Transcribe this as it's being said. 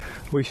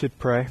We should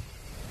pray.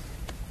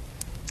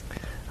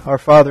 Our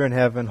Father in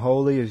heaven,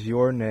 holy is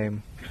your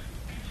name.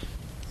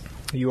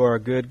 You are a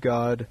good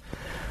God,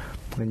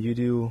 and you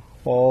do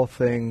all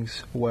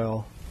things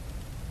well.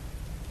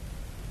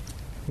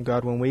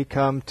 God, when we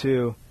come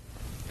to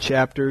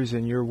chapters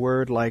in your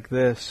word like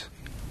this,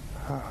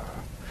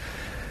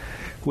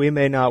 we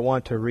may not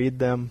want to read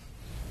them.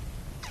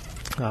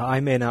 I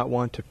may not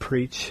want to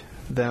preach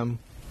them.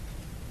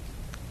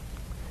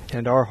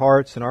 And our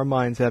hearts and our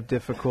minds have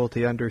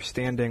difficulty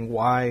understanding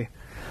why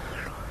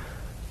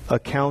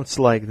accounts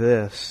like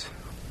this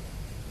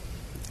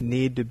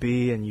need to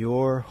be in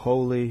your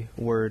holy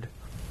word.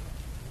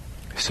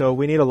 So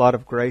we need a lot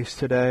of grace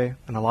today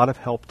and a lot of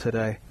help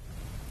today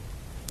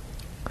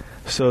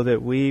so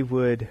that we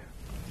would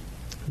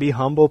be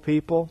humble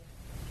people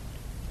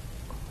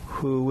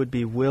who would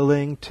be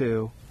willing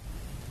to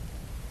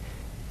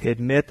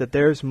admit that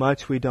there's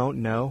much we don't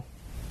know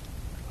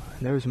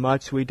and there's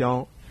much we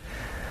don't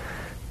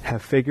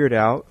have figured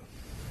out,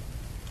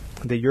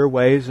 that your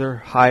ways are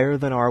higher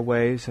than our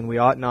ways, and we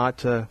ought not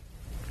to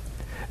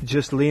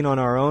just lean on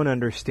our own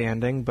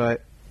understanding,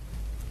 but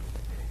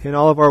in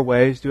all of our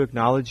ways to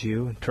acknowledge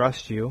you and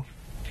trust you.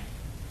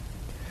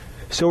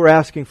 So we're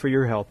asking for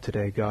your help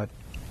today, God.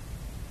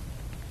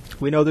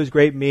 We know there's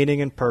great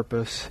meaning and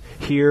purpose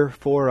here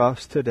for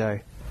us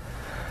today,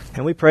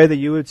 and we pray that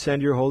you would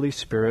send your Holy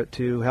Spirit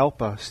to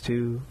help us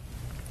to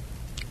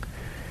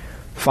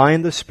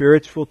find the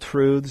spiritual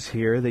truths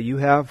here that you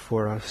have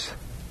for us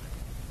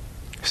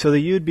so that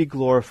you'd be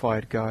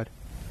glorified, God,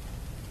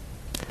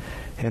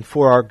 and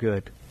for our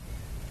good.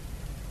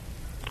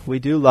 We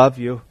do love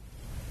you,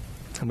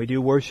 and we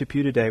do worship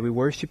you today. We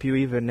worship you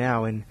even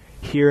now in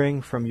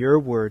hearing from your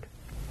word.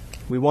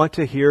 We want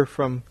to hear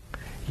from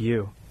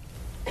you.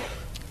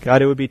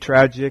 God, it would be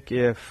tragic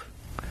if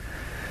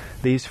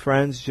these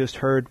friends just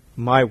heard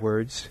my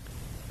words.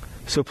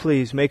 So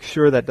please make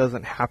sure that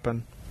doesn't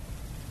happen,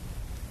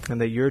 and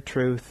that your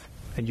truth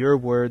and your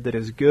word that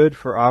is good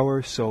for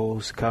our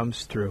souls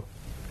comes through.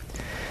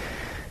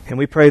 And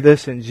we pray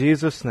this in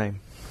Jesus' name.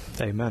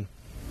 Amen.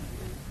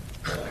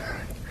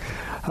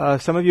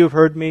 Some of you have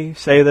heard me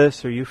say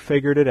this, or you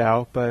figured it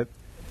out, but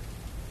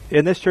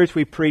in this church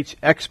we preach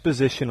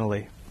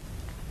expositionally.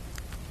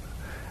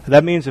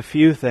 That means a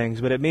few things,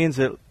 but it means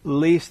at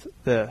least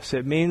this.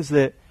 It means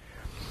that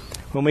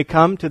when we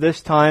come to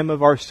this time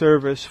of our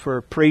service for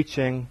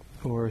preaching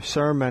or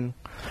sermon,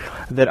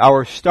 that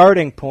our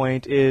starting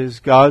point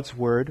is God's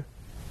Word.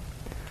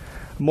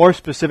 More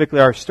specifically,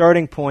 our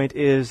starting point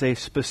is a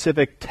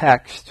specific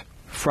text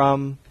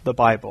from the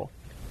Bible.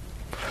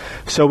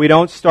 So we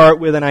don't start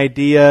with an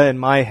idea in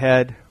my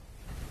head.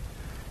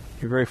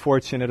 You're very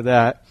fortunate of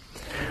that.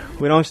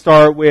 We don't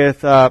start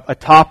with a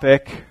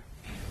topic.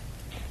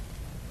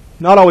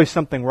 Not always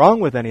something wrong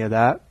with any of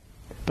that,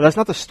 but that's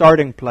not the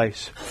starting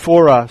place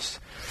for us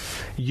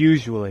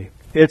usually.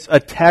 It's a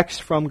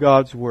text from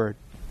God's Word.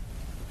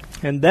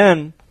 And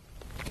then,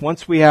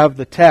 once we have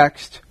the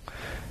text,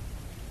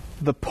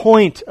 the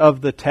point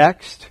of the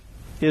text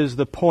is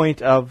the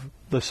point of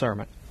the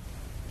sermon.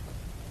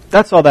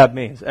 That's all that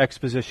means,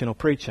 expositional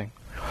preaching.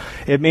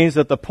 It means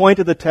that the point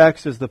of the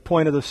text is the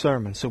point of the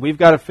sermon. So we've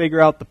got to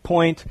figure out the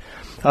point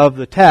of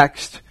the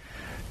text,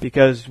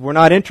 because we're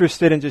not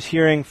interested in just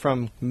hearing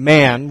from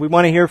man. We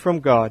want to hear from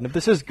God. And if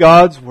this is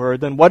God's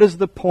Word, then what is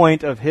the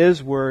point of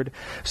His Word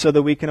so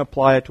that we can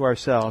apply it to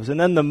ourselves? And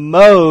then the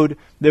mode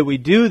that we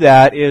do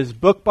that is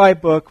book by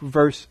book,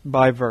 verse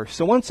by verse.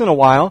 So once in a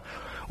while,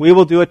 we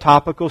will do a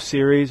topical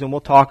series and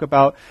we'll talk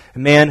about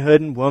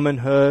manhood and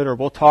womanhood, or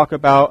we'll talk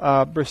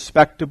about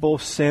respectable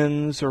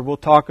sins, or we'll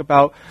talk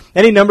about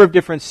any number of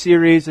different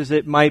series as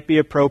it might be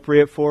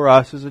appropriate for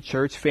us as a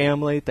church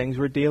family, things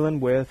we're dealing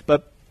with.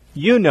 But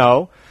you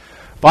know,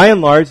 by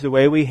and large, the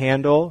way we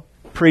handle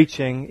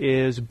preaching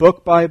is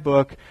book by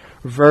book,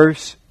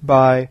 verse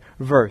by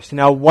verse.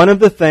 Now, one of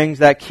the things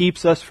that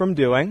keeps us from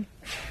doing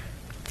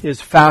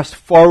is fast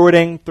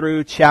forwarding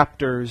through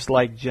chapters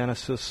like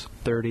Genesis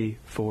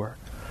 34.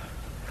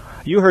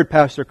 You heard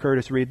Pastor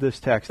Curtis read this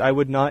text. I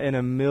would not in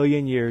a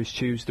million years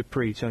choose to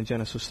preach on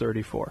Genesis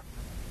 34.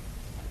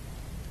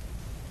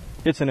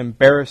 It's an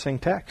embarrassing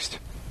text.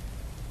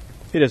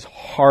 It is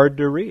hard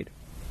to read.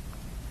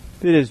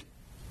 It is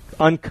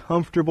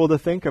uncomfortable to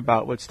think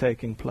about what's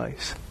taking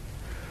place.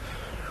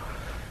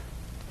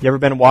 You ever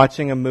been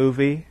watching a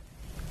movie,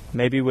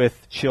 maybe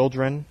with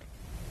children,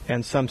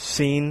 and some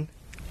scene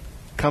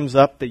comes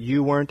up that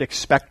you weren't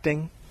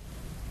expecting,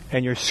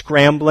 and you're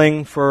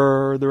scrambling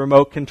for the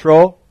remote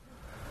control?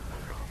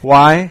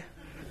 Why?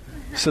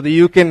 So that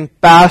you can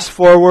fast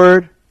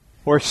forward,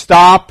 or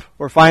stop,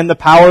 or find the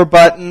power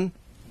button.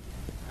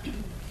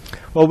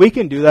 Well, we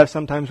can do that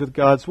sometimes with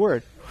God's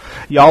Word.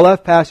 Y'all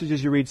have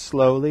passages you read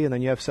slowly, and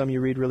then you have some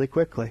you read really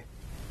quickly.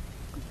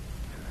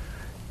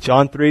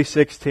 John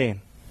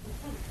 3:16.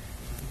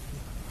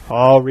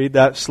 I'll read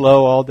that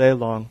slow all day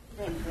long.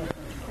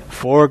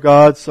 For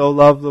God so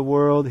loved the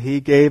world, He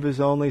gave His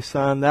only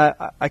Son.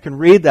 That I can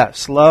read that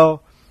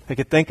slow. I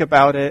can think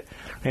about it,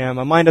 and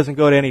my mind doesn't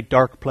go to any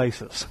dark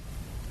places.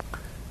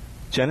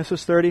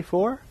 Genesis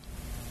 34?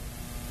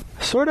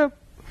 Sort of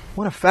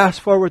want to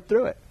fast forward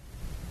through it.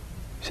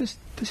 Let's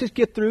just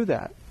get through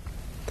that.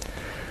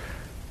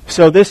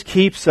 So this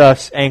keeps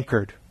us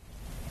anchored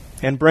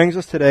and brings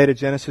us today to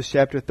Genesis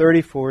chapter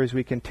 34 as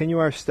we continue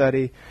our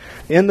study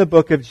in the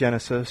book of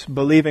Genesis,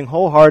 believing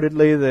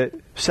wholeheartedly that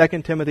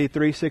 2 Timothy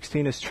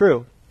 3:16 is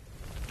true,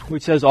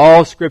 which says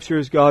all Scripture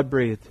is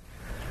God-breathed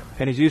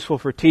and is useful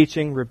for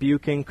teaching,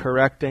 rebuking,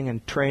 correcting,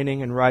 and training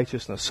in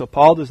righteousness. So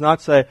Paul does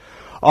not say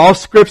all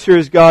Scripture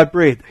is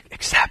God-breathed,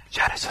 except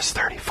Genesis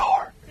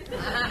 34.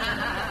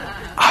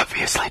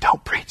 Obviously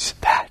don't preach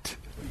that.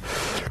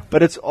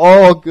 But it's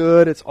all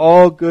good. It's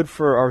all good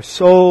for our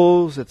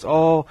souls. It's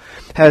all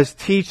has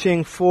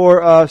teaching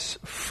for us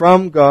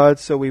from God,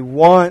 so we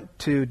want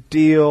to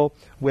deal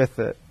with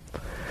it.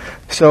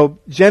 So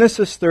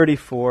Genesis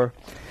 34,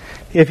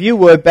 if you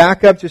would,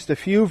 back up just a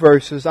few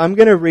verses. I'm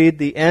going to read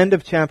the end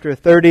of chapter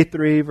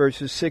 33,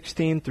 verses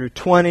 16 through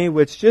 20,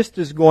 which just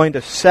is going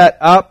to set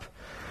up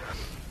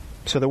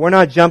so that we're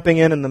not jumping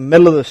in the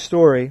middle of the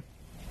story.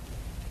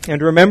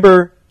 And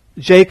remember,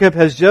 Jacob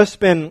has just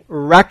been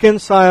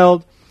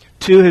reconciled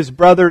to his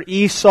brother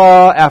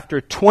Esau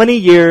after 20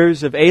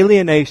 years of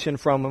alienation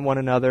from one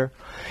another.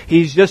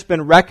 He's just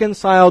been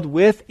reconciled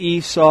with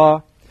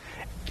Esau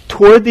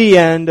toward the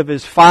end of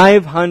his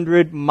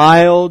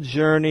 500-mile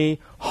journey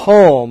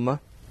home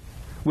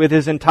with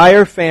his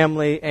entire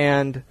family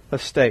and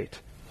estate.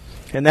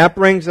 And that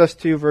brings us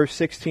to verse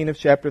 16 of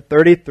chapter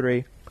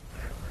 33.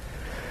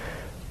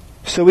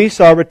 So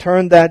Esau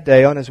returned that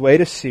day on his way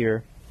to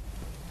Seir.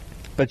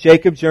 But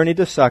Jacob journeyed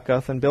to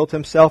Succoth and built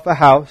himself a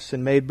house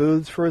and made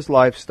booths for his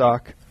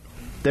livestock.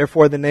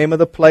 Therefore the name of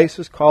the place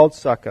is called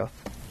Succoth.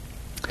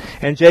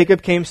 And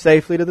Jacob came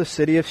safely to the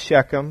city of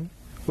Shechem,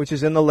 which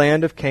is in the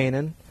land of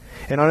Canaan.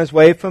 And on his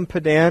way from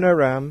Padan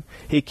Aram,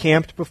 he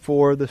camped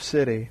before the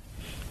city.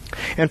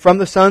 And from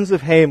the sons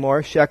of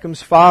Hamor,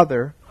 Shechem's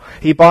father,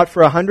 he bought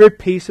for 100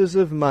 pieces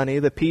of money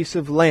the piece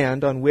of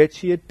land on which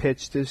he had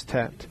pitched his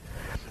tent.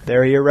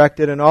 There he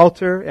erected an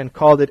altar and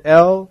called it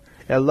El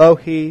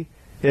Elohi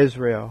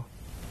Israel.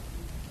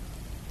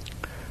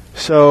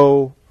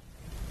 So,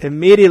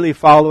 immediately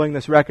following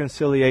this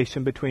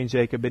reconciliation between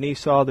Jacob and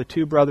Esau, the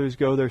two brothers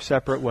go their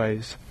separate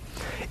ways.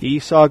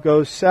 Esau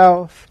goes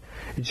south,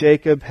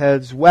 Jacob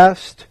heads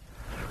west,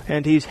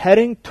 and he's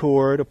heading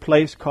toward a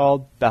place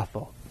called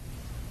Bethel.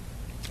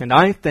 And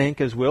I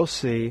think, as we'll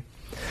see,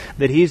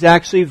 that he's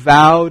actually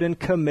vowed and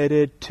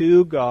committed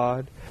to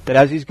God that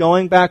as he's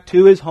going back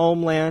to his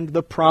homeland,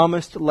 the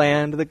promised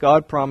land that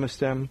God promised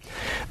him,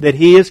 that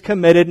he is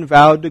committed and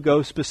vowed to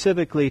go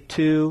specifically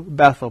to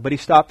Bethel. But he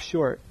stopped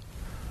short.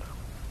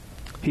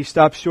 He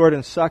stopped short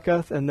in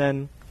Succoth and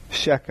then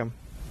Shechem.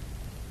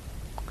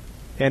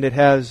 And it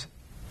has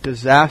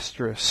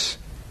disastrous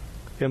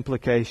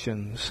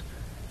implications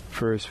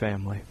for his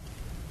family.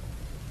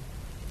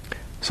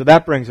 So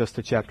that brings us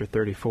to chapter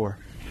 34.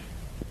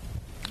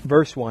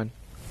 Verse 1.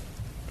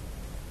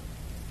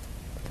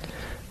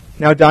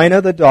 Now Dinah,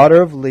 the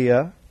daughter of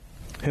Leah,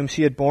 whom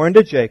she had borne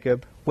to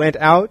Jacob, went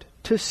out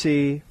to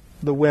see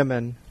the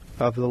women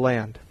of the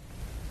land.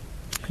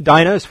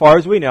 Dinah, as far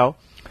as we know,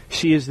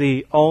 she is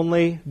the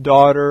only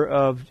daughter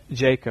of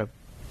Jacob.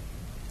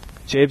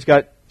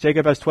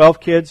 Jacob has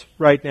 12 kids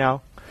right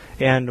now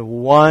and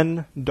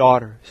one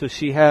daughter. So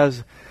she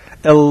has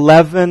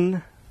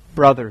 11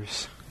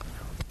 brothers.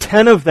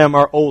 10 of them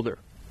are older.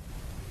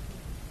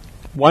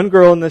 One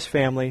girl in this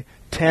family,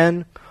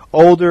 10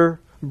 older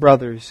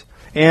brothers.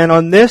 And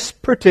on this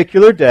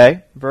particular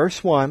day,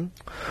 verse 1,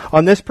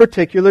 on this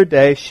particular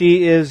day,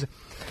 she is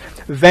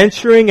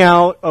venturing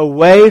out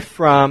away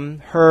from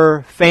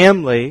her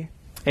family,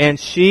 and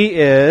she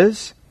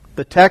is,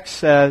 the text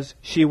says,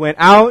 she went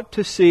out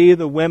to see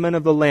the women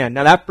of the land.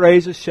 Now that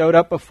phrase has showed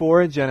up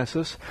before in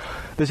Genesis.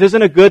 This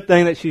isn't a good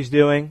thing that she's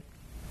doing.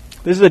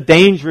 This is a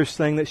dangerous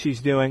thing that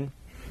she's doing.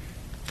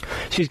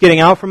 She's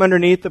getting out from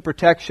underneath the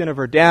protection of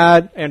her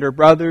dad and her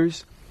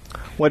brothers.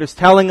 What it's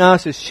telling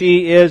us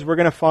is we're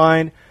going to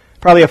find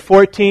probably a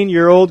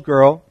 14-year-old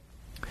girl.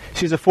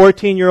 She's a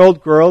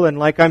 14-year-old girl, and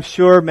like I'm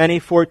sure many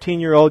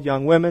 14-year-old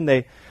young women,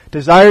 they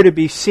desire to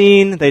be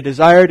seen, they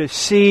desire to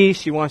see.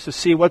 She wants to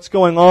see what's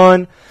going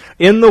on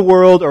in the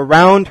world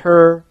around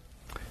her.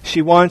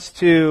 She wants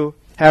to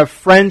have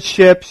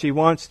friendship. She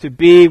wants to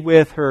be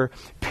with her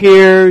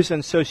peers,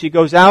 and so she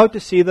goes out to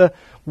see the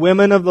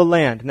women of the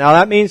land. Now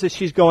that means that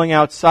she's going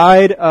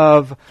outside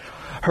of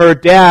her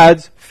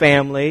dad's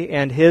family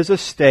and his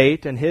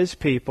estate and his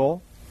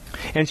people,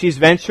 and she's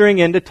venturing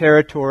into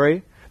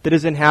territory that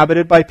is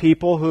inhabited by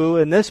people who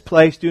in this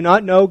place do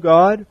not know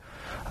God,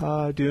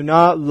 do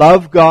not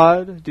love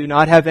God, do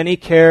not have any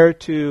care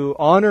to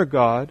honor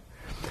God.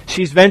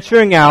 She's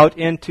venturing out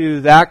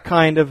into that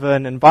kind of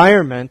an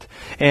environment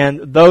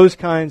and those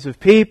kinds of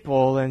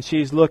people, and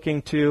she's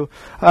looking to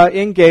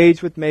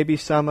engage with maybe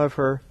some of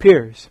her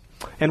peers.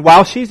 And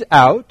while she's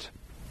out,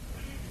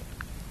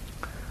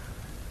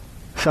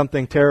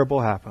 something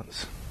terrible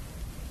happens.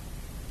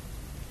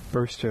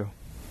 Verse 2.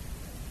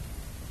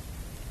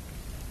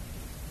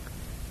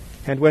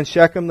 And when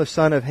Shechem the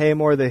son of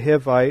Hamor the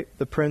Hivite,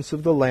 the prince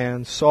of the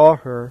land, saw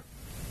her,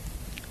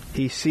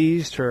 he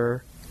seized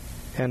her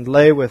and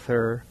lay with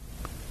her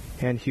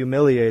and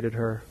humiliated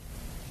her.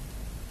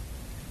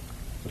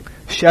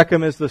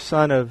 Shechem is the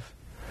son of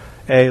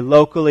a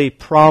locally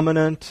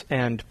prominent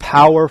and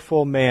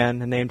powerful man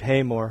named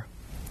Hamor.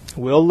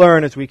 We'll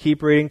learn as we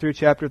keep reading through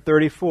chapter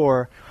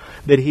 34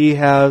 that he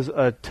has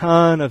a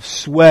ton of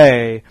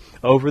sway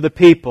over the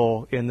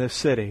people in this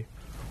city.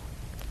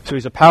 So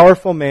he's a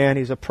powerful man,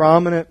 he's a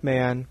prominent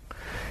man,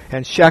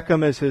 and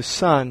Shechem is his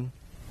son.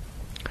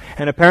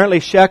 And apparently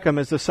Shechem,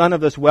 as the son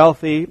of this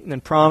wealthy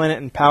and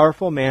prominent and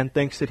powerful man,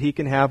 thinks that he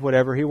can have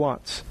whatever he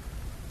wants.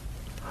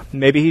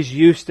 Maybe he's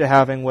used to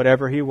having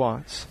whatever he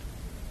wants.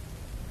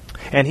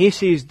 And he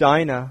sees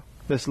Dinah,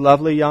 this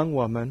lovely young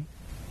woman,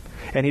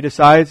 and he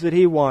decides that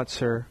he wants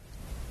her,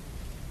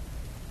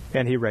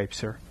 and he rapes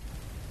her.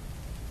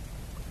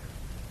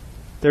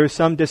 There is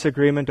some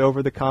disagreement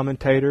over the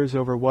commentators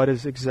over what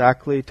is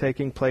exactly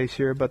taking place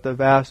here, but the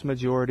vast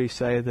majority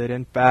say that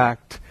in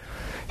fact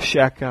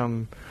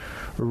Shechem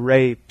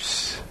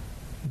rapes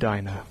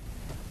Dinah.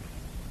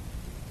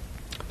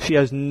 She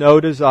has no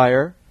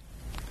desire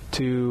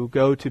to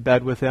go to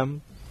bed with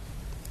him.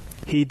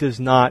 He does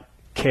not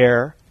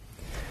care,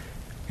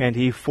 and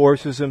he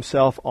forces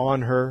himself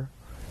on her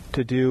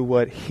to do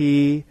what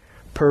he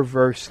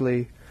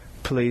perversely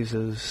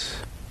pleases.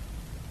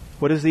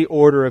 What is the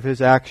order of his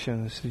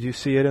actions? Did you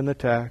see it in the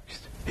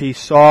text? He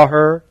saw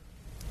her.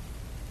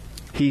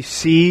 He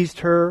seized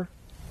her.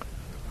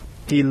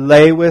 He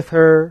lay with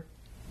her.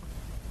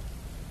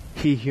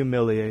 He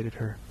humiliated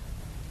her.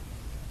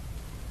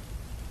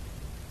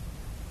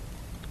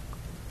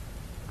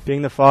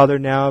 Being the father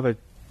now of a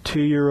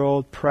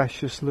 2-year-old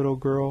precious little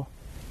girl,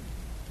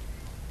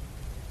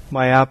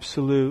 my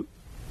absolute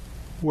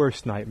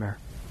worst nightmare.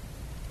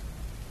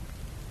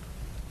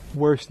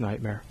 Worst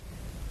nightmare.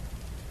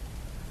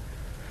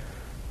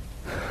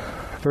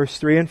 Verse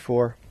 3 and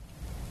 4.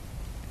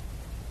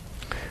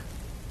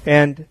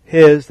 And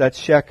his, that's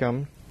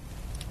Shechem,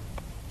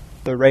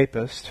 the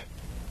rapist,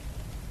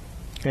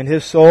 and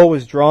his soul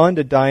was drawn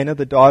to Dinah,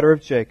 the daughter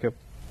of Jacob.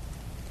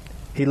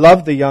 He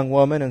loved the young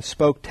woman and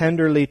spoke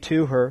tenderly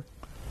to her.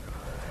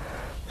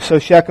 So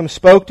Shechem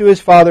spoke to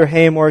his father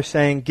Hamor,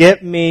 saying,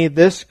 "Get me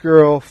this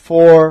girl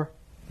for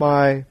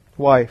my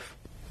wife."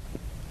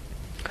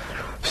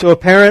 So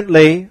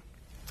apparently,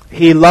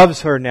 he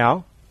loves her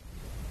now.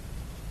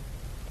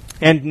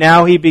 And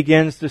now he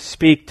begins to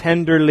speak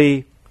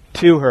tenderly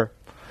to her.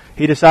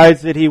 He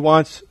decides that he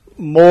wants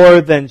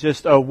more than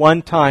just a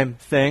one-time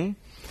thing.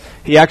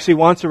 He actually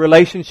wants a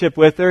relationship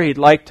with her. He'd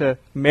like to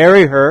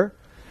marry her.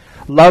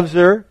 Loves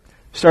her.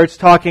 Starts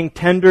talking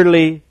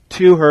tenderly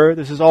to her.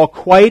 This is all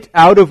quite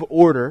out of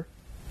order.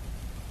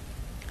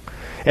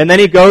 And then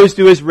he goes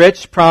to his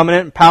rich,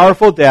 prominent, and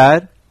powerful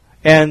dad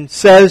and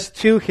says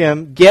to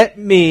him, "Get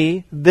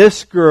me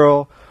this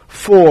girl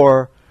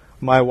for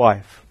my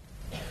wife."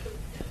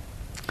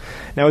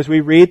 Now, as we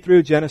read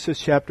through Genesis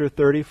chapter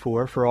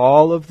 34, for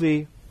all of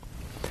the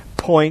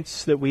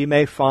points that we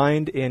may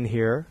find in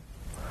here,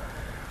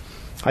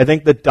 I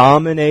think the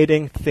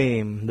dominating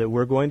theme that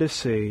we're going to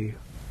see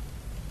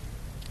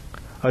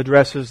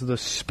addresses the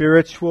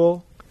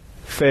spiritual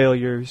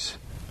failures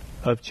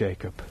of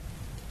Jacob.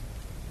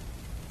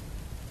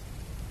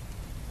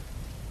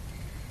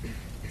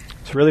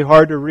 It's really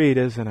hard to read,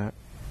 isn't it?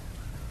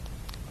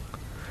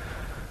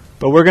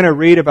 But we're going to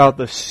read about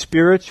the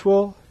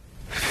spiritual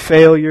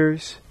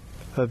failures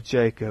of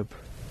Jacob.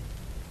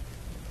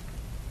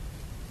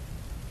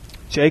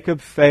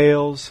 Jacob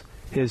fails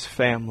his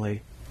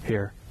family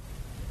here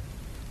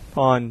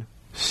on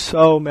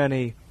so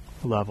many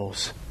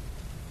levels.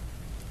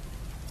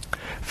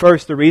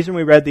 First, the reason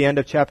we read the end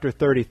of chapter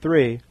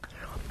 33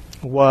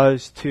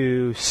 was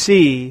to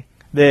see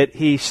that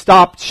he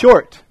stopped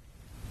short.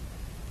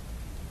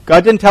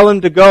 God didn't tell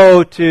him to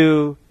go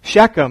to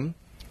Shechem.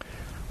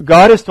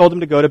 God has told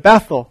him to go to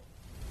Bethel.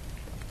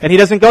 And he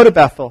doesn't go to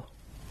Bethel.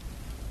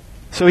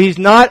 So he's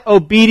not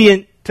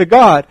obedient to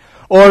God,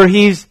 or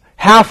he's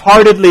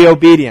half-heartedly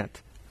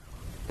obedient.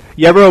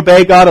 You ever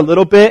obey God a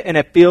little bit and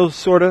it feels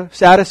sort of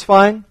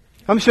satisfying?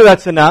 I'm sure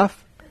that's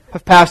enough.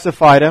 I've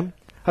pacified him.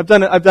 I've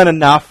done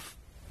enough.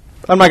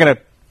 I'm not going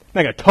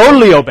to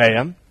totally obey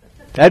him.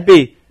 That'd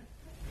be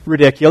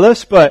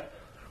ridiculous, but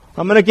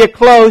I'm going to get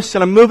close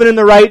and I'm moving in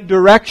the right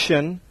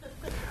direction.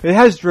 It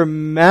has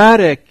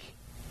dramatic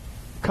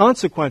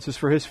consequences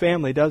for his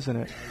family, doesn't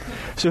it?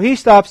 So he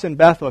stops in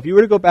Bethel. If you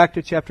were to go back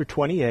to chapter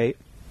 28,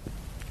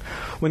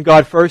 when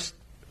God first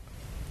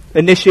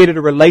initiated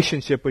a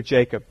relationship with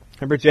Jacob.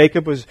 Remember,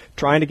 Jacob was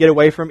trying to get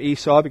away from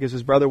Esau because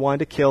his brother wanted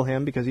to kill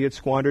him because he had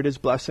squandered his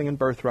blessing and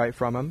birthright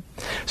from him.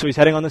 So he's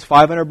heading on this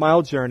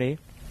 500-mile journey.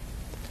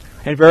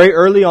 And very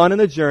early on in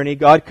the journey,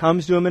 God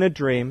comes to him in a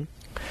dream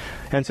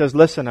and says,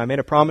 "Listen, I made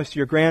a promise to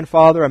your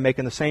grandfather. I'm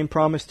making the same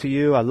promise to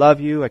you. I love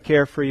you. I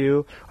care for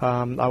you.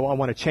 I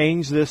want to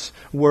change this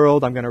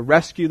world. I'm going to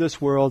rescue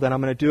this world, and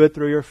I'm going to do it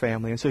through your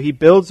family." And so he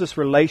builds this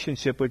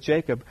relationship with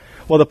Jacob.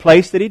 Well, the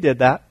place that he did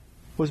that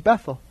was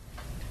Bethel.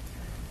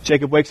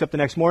 Jacob wakes up the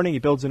next morning, he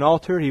builds an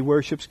altar, he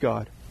worships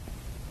God.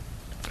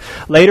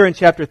 Later in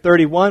chapter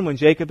 31, when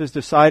Jacob has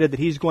decided that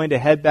he's going to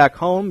head back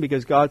home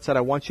because God said,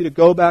 I want you to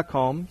go back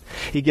home,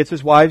 he gets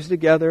his wives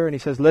together and he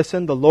says,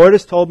 listen, the Lord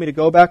has told me to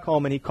go back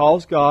home, and he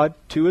calls God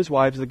to his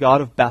wives the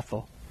God of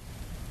Bethel.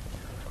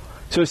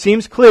 So it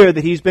seems clear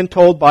that he's been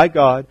told by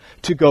God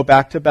to go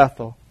back to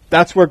Bethel.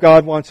 That's where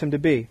God wants him to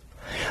be.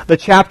 The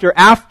chapter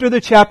after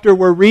the chapter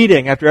we're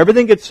reading, after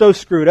everything gets so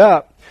screwed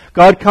up,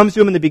 God comes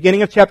to him in the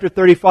beginning of chapter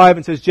 35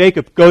 and says,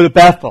 Jacob, go to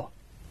Bethel.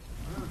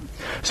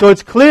 So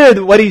it's clear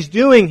that what he's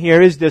doing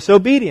here is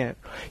disobedient.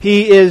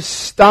 He is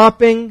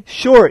stopping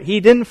short. He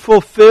didn't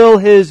fulfill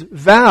his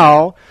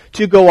vow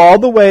to go all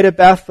the way to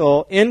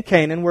Bethel in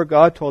Canaan where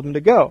God told him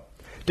to go.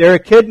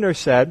 Derek Kidner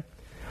said,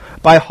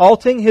 by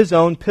halting his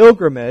own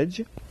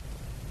pilgrimage,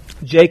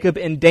 Jacob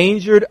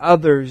endangered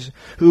others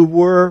who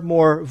were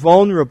more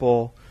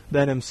vulnerable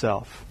than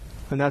himself.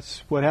 And that's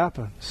what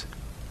happens.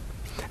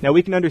 Now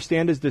we can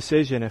understand his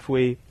decision if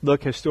we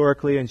look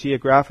historically and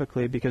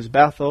geographically, because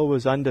Bethel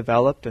was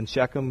undeveloped and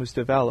Shechem was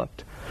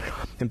developed.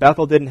 And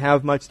Bethel didn't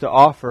have much to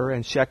offer,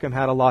 and Shechem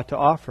had a lot to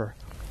offer.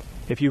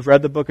 If you've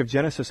read the book of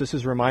Genesis, this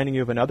is reminding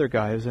you of another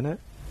guy, isn't it?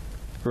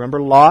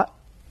 Remember Lot?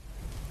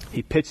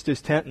 He pitched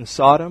his tent in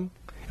Sodom.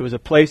 It was a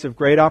place of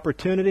great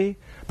opportunity,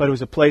 but it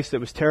was a place that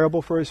was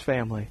terrible for his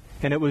family,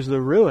 and it was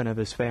the ruin of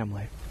his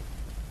family.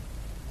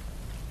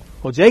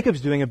 Well,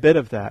 Jacob's doing a bit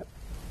of that.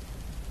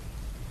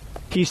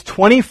 He's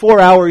 24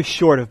 hours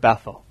short of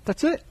Bethel.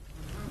 That's it.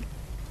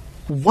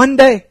 One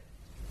day.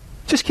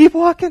 Just keep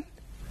walking.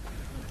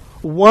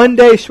 One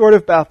day short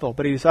of Bethel,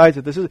 but he decides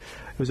that it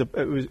was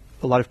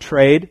a lot of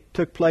trade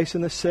took place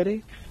in this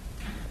city.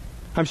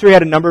 I'm sure he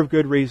had a number of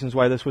good reasons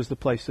why this was the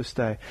place to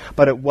stay,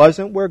 but it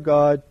wasn't where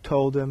God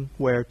told him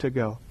where to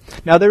go.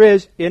 Now there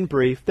is, in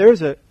brief,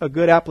 there's a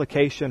good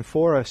application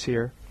for us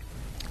here,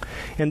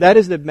 and that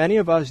is that many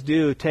of us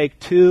do take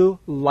too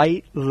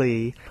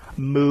lightly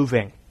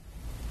moving.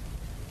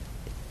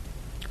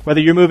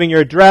 Whether you're moving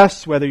your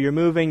address, whether you're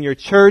moving your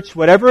church,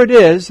 whatever it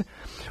is,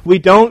 we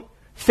don't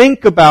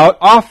think about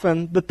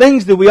often the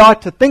things that we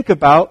ought to think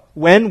about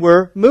when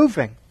we're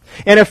moving.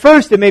 And at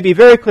first it may be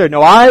very clear,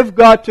 no, I've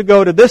got to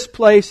go to this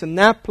place and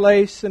that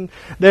place, and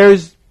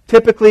there's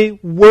typically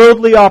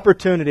worldly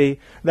opportunity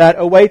that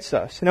awaits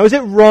us. Now, is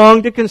it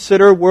wrong to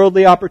consider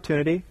worldly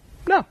opportunity?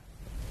 No.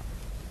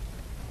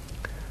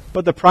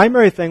 But the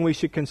primary thing we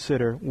should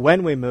consider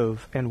when we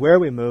move and where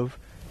we move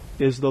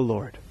is the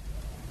Lord.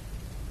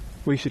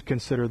 We should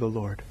consider the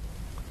Lord.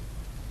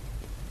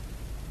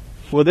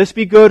 Will this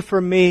be good for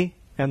me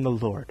and the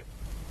Lord?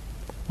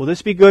 Will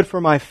this be good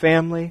for my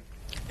family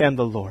and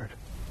the Lord?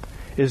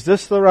 Is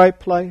this the right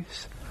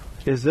place?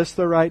 Is this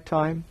the right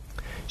time?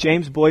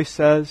 James Boyce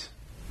says,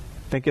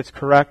 I think it's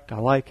correct, I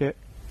like it.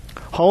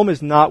 Home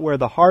is not where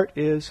the heart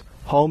is.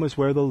 Home is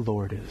where the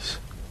Lord is.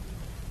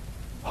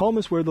 Home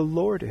is where the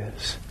Lord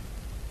is.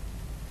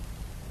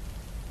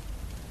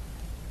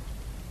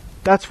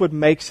 That's what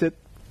makes it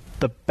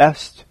the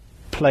best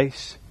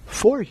place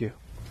for you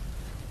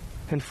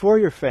and for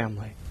your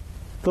family,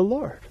 the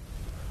Lord.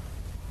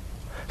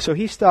 So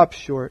he stops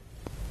short.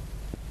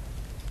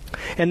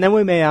 And then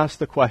we may ask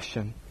the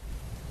question,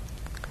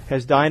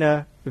 as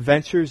Dinah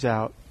ventures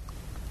out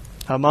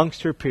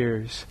amongst her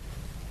peers,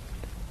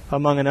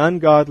 among an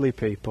ungodly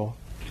people,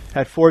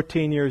 at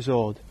 14 years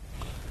old,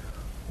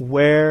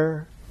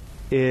 where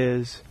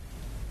is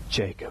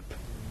Jacob?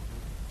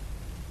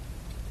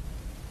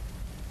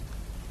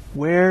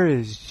 Where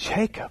is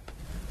Jacob?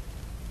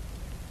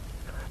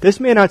 This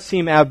may not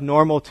seem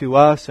abnormal to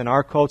us in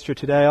our culture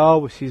today.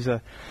 Oh, she's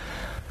a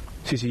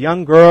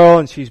young girl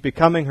and she's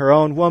becoming her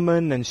own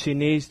woman and she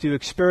needs to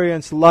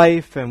experience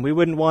life and we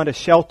wouldn't want to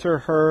shelter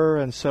her,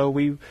 and so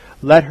we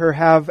let her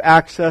have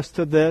access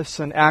to this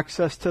and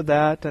access to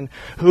that, and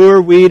who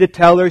are we to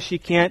tell her she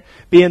can't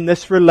be in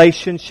this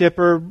relationship,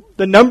 or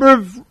the number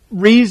of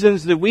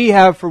reasons that we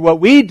have for what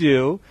we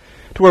do,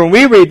 to where when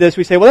we read this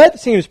we say, well, that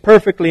seems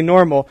perfectly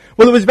normal.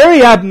 Well, it was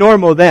very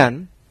abnormal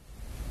then,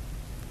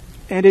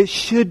 and it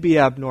should be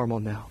abnormal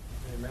now.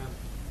 Amen.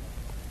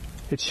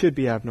 It should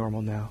be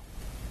abnormal now.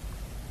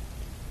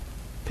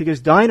 Because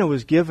Dinah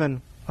was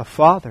given a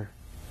father.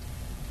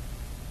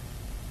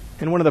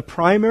 And one of the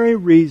primary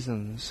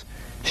reasons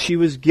she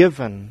was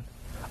given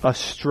a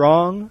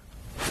strong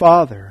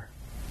father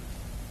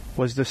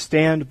was to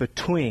stand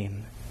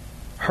between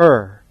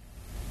her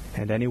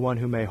and anyone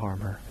who may harm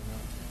her.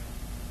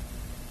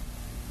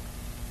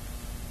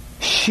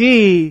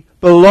 She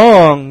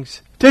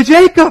belongs to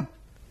Jacob.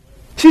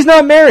 She's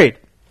not married.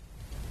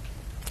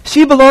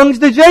 She belongs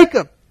to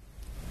Jacob.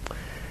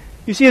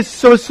 You see, it's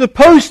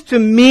supposed to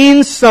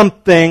mean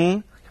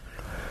something.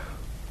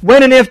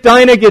 When and if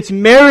Dinah gets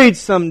married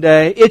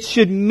someday, it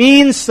should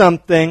mean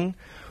something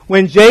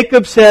when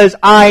Jacob says,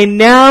 I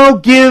now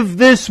give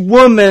this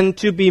woman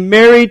to be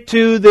married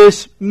to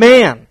this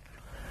man.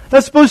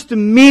 That's supposed to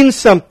mean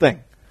something.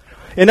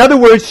 In other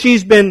words,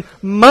 she's been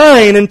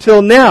mine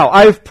until now.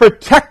 I've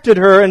protected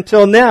her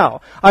until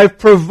now. I've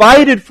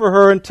provided for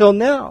her until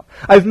now.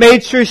 I've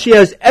made sure she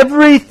has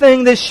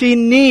everything that she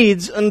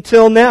needs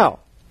until now.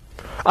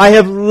 I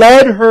have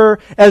led her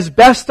as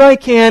best I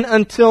can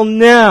until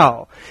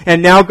now.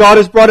 And now God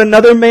has brought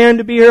another man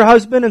to be her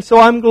husband, and so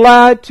I'm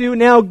glad to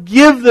now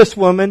give this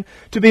woman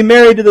to be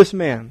married to this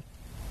man.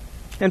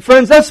 And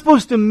friends, that's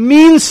supposed to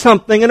mean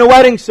something in a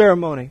wedding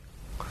ceremony.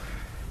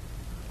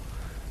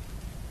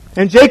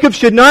 And Jacob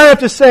should not have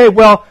to say,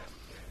 well,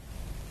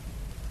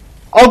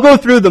 I'll go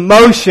through the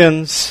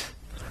motions,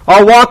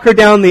 I'll walk her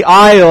down the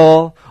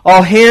aisle,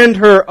 I'll hand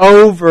her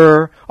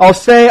over, I'll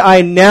say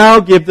I now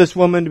give this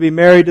woman to be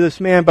married to this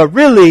man, but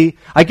really,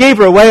 I gave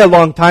her away a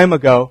long time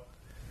ago.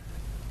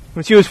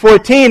 When she was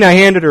 14, I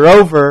handed her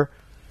over.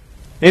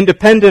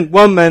 Independent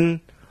woman,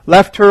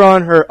 left her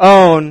on her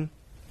own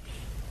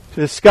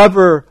to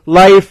discover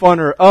life on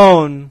her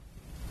own.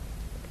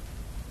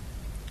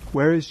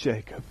 Where is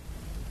Jacob?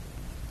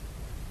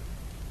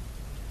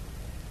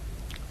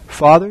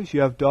 Fathers,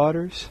 you have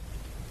daughters.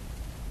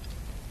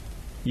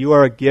 You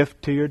are a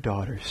gift to your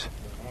daughters.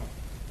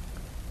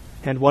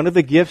 And one of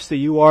the gifts that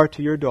you are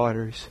to your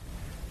daughters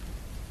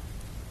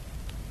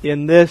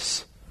in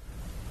this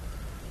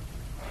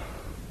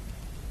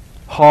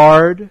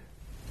hard,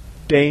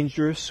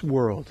 dangerous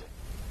world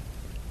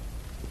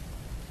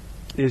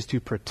is to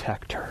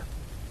protect her.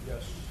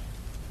 Yes.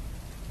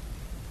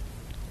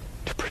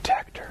 To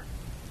protect her.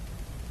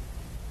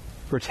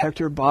 Protect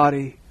her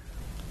body.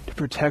 To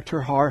protect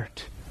her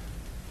heart.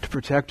 To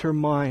protect her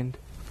mind.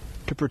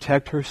 To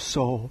protect her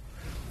soul.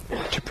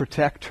 To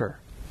protect her.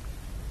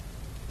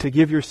 To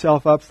give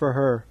yourself up for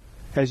her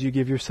as you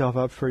give yourself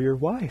up for your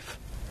wife.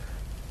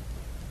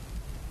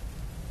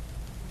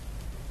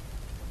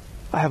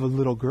 I have a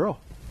little girl.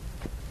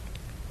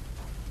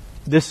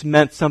 This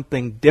meant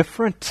something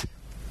different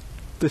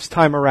this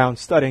time around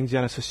studying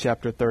Genesis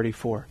chapter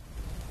 34.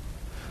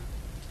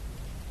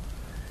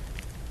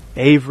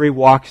 Avery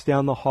walks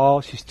down the hall.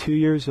 She's 2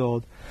 years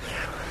old.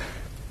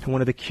 And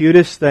one of the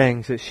cutest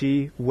things that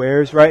she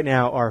wears right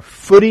now are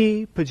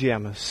footy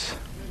pajamas.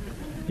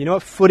 You know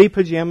what footy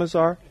pajamas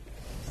are?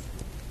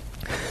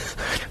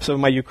 Some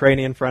of my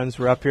Ukrainian friends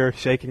were up here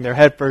shaking their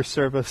head first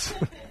service.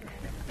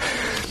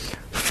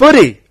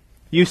 Footy.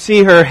 You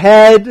see her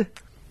head,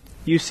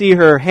 you see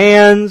her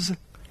hands,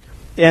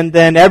 and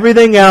then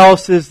everything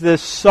else is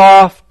this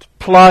soft,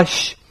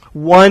 plush,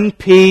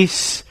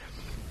 one-piece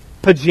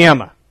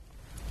pajama.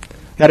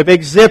 Got a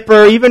big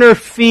zipper. Even her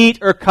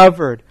feet are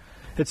covered.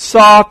 It's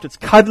soft, it's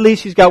cuddly.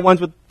 She's got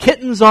ones with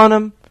kittens on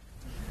them.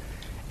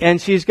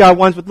 And she's got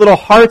ones with little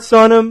hearts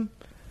on them.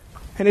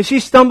 And as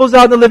she stumbles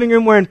out in the living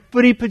room wearing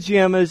footy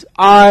pajamas,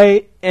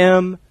 I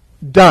am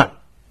done.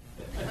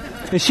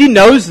 And she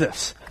knows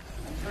this.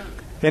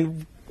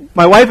 And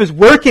my wife is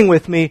working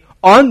with me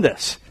on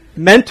this,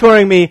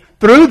 mentoring me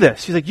through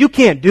this. She's like, you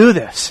can't do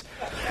this.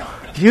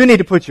 You need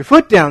to put your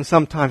foot down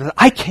sometimes.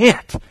 I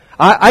can't.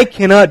 I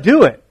cannot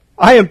do it.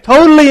 I am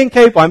totally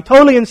incapable. I'm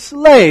totally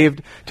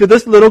enslaved to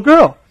this little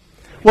girl.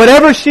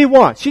 Whatever she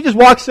wants. She just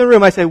walks in the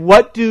room. I say,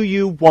 what do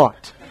you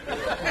want?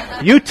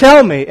 You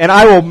tell me, and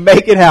I will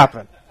make it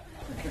happen.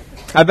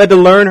 I've had to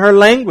learn her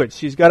language.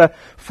 She's got a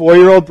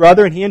 4-year-old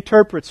brother, and he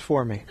interprets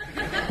for me.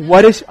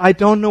 I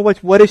don't know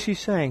what is she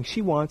saying?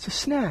 She wants a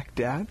snack,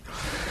 Dad.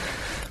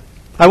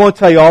 I won't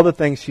tell you all the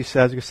things she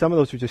says, because some of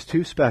those are just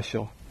too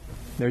special.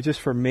 They're just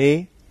for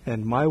me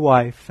and my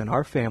wife and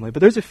our family.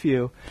 But there's a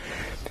few.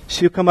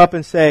 She'll come up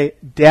and say,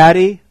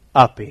 Daddy,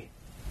 uppy.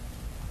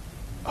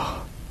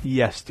 Oh,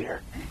 yes,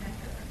 dear.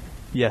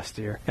 Yes,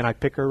 dear. And I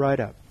pick her right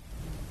up.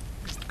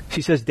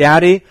 She says,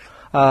 Daddy,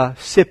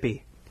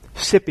 sippy.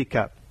 Sippy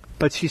cup.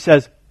 But she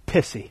says,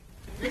 pissy.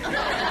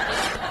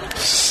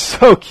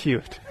 So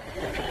cute.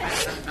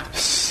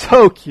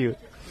 So cute.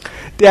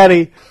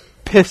 Daddy,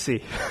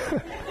 pissy.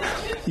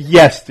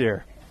 Yes,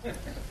 dear.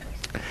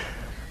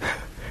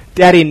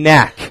 Daddy,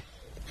 knack.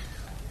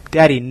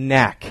 Daddy,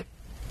 knack.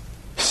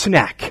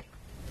 Snack.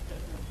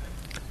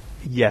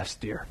 Yes,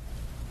 dear.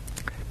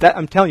 That,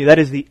 I'm telling you, that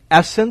is the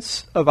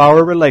essence of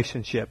our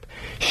relationship.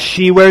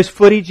 She wears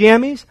footy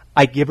jammies.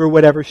 I give her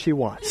whatever she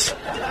wants.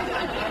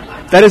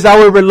 That is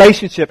our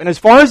relationship. And as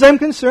far as I'm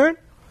concerned,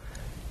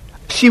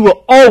 she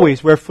will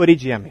always wear footy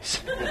jammies.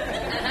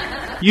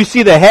 You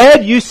see the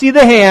head, you see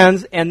the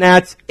hands, and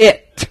that's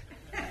it.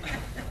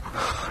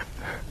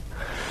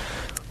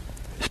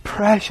 It's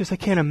precious. I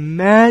can't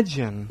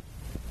imagine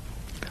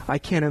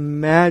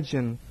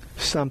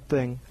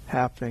something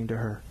happening to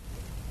her.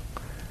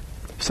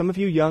 Some of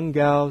you young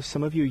gals,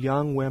 some of you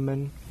young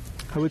women,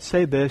 I would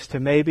say this to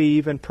maybe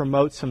even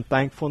promote some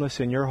thankfulness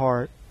in your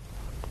heart.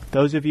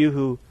 Those of you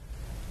who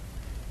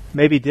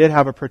maybe did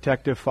have a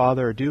protective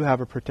father or do have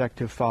a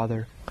protective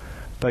father,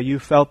 but you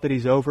felt that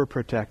he's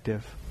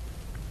overprotective.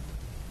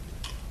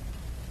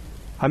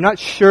 I'm not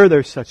sure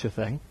there's such a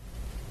thing.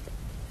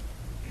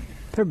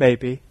 There may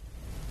be.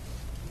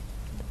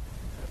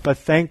 But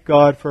thank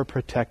God for a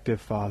protective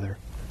father.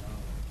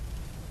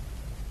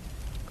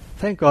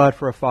 Thank God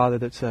for a father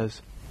that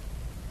says,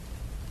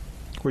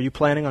 Were you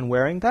planning on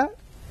wearing that?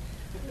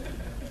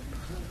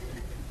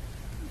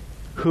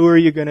 Who are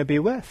you going to be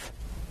with?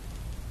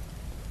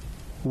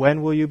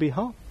 When will you be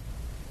home?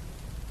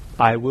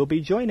 I will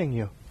be joining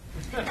you.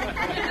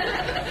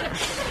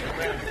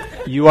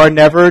 You are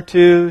never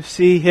to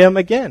see him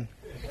again.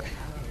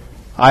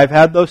 I've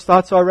had those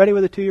thoughts already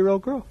with a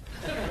 2-year-old girl.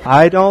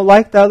 I don't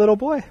like that little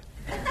boy.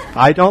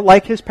 I don't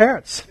like his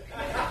parents.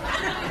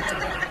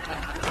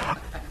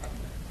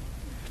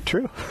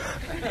 True.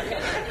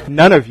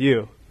 None of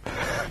you.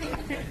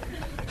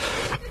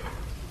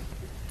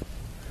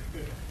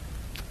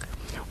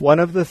 One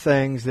of the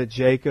things that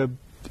Jacob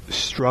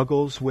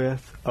struggles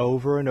with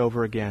over and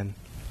over again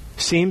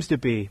seems to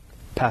be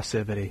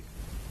passivity.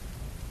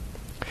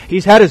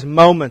 He's had his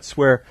moments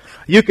where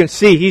you can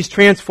see he's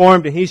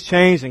transformed and he's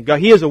changed, and God,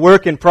 he is a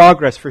work in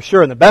progress for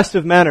sure. And the best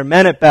of men are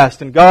men at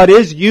best, and God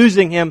is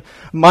using him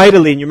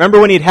mightily. And you remember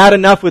when he'd had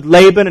enough with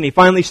Laban and he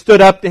finally stood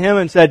up to him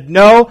and said,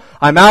 "No,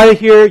 I'm out of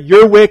here.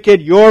 You're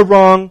wicked. You're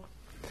wrong."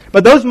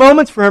 But those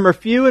moments for him are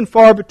few and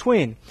far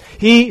between.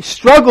 He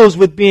struggles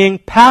with being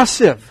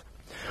passive.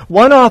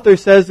 One author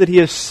says that he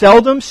is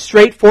seldom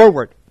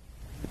straightforward.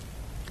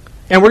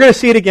 And we're going to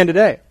see it again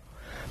today.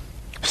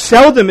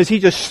 Seldom is he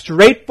just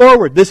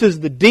straightforward. This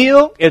is the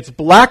deal. It's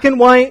black and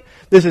white.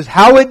 This is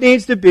how it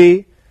needs to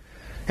be.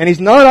 And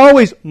he's not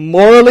always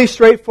morally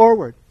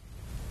straightforward.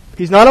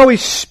 He's not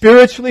always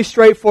spiritually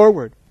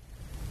straightforward.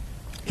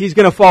 He's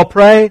going to fall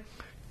prey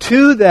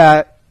to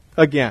that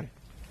again.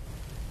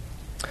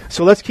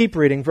 So let's keep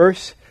reading.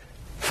 Verse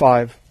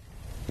 5.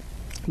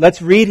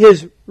 Let's read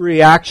his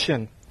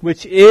reaction,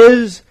 which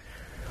is,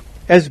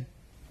 as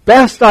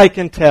best I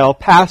can tell,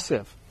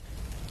 passive.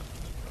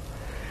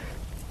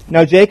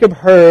 Now Jacob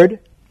heard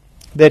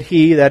that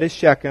he, that is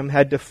Shechem,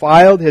 had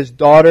defiled his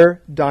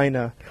daughter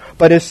Dinah,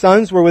 but his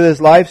sons were with his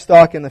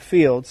livestock in the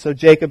field, so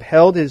Jacob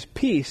held his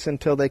peace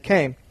until they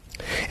came.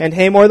 And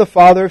Hamor the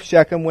father of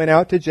Shechem went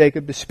out to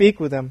Jacob to speak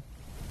with him.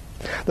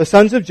 The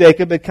sons of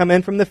Jacob had come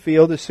in from the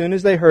field as soon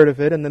as they heard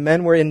of it, and the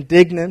men were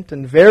indignant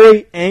and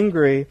very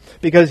angry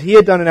because he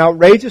had done an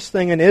outrageous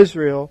thing in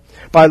Israel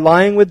by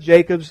lying with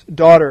Jacob's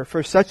daughter,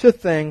 for such a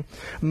thing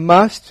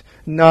must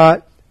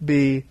not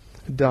be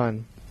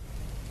done.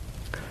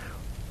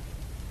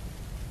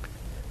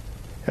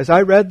 As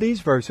I read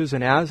these verses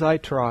and as I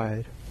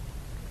tried,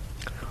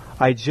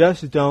 I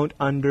just don't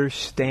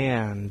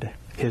understand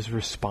his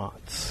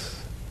response.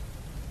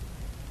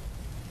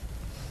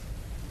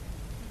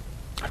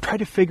 I've tried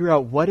to figure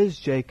out, what is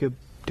Jacob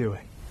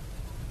doing?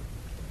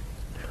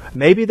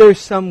 Maybe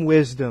there's some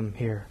wisdom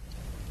here.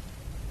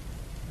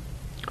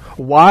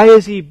 Why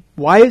is he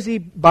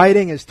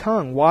biting his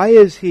tongue? Why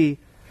is he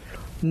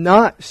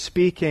not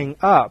speaking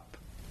up?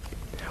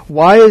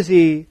 Why is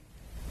he...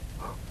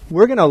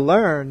 We're going to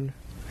learn,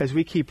 as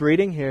we keep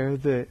reading here,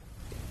 that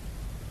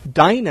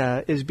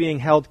Dinah is being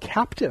held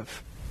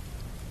captive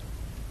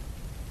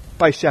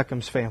by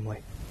Shechem's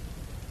family.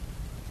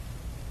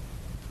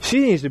 She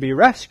needs to be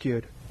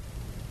rescued.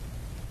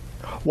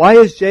 Why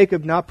is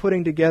Jacob not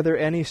putting together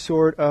any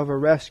sort of a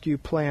rescue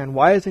plan?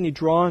 Why isn't he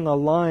drawing a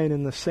line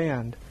in the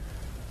sand?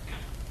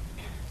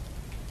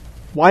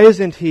 Why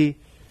isn't he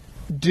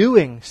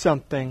doing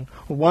something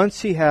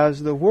once he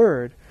has the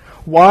word?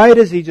 Why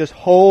does he just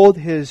hold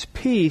his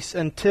peace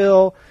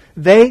until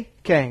they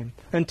came,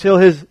 until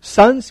his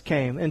sons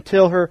came,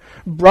 until her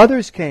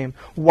brothers came?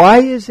 Why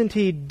isn't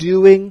he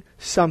doing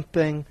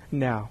something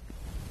now?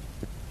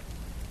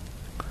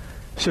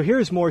 So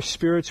here's more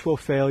spiritual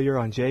failure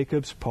on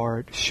Jacob's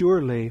part,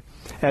 surely,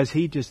 as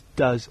he just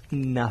does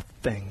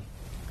nothing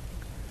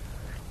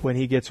when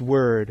he gets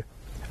word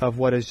of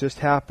what has just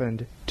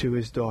happened to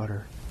his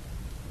daughter.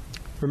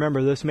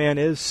 Remember, this man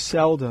is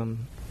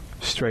seldom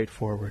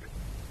straightforward.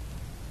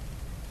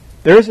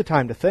 There is a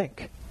time to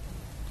think,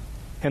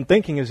 and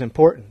thinking is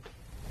important,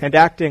 and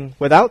acting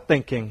without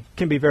thinking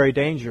can be very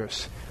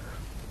dangerous.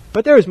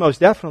 But there is most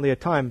definitely a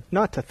time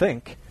not to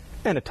think,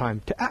 and a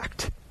time to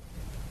act.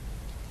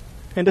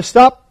 And to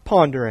stop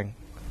pondering,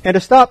 and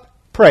to stop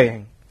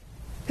praying,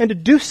 and to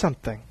do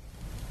something.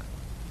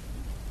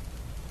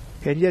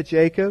 And yet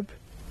Jacob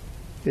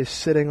is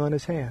sitting on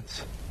his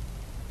hands.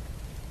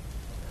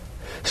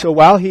 So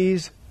while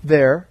he's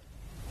there,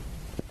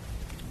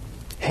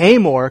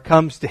 Hamor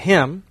comes to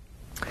him,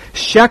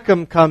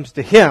 Shechem comes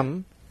to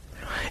him,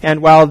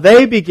 and while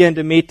they begin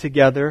to meet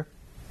together,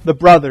 the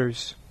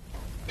brothers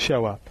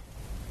show up.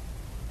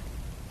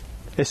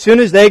 As soon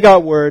as they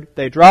got word,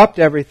 they dropped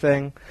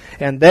everything,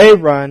 and they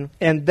run,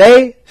 and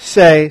they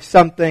say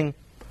something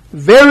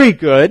very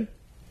good.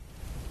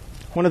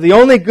 One of the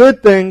only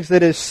good things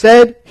that is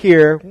said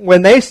here,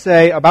 when they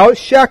say about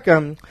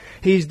Shechem,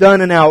 he's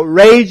done an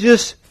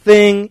outrageous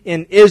thing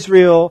in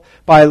Israel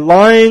by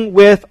lying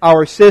with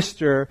our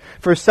sister,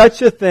 for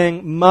such a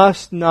thing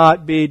must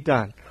not be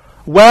done.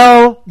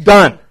 Well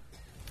done,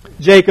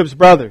 Jacob's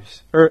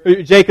brothers, or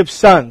Jacob's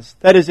sons.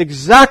 That is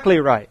exactly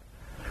right.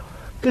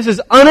 This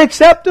is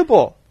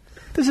unacceptable.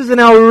 This is an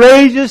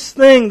outrageous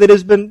thing that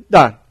has been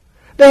done.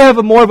 They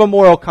have more of a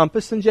moral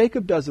compass than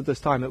Jacob does at this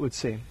time, it would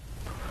seem.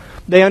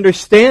 They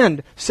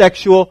understand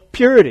sexual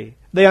purity.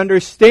 They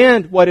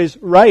understand what is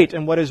right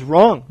and what is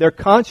wrong. Their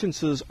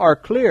consciences are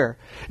clear.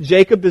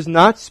 Jacob does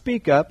not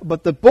speak up,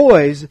 but the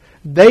boys,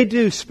 they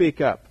do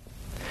speak up.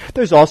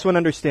 There's also an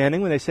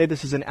understanding when they say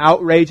this is an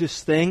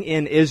outrageous thing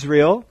in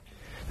Israel.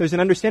 There's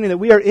an understanding that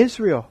we are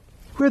Israel.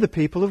 We're the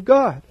people of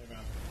God.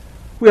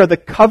 We are the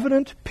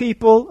covenant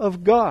people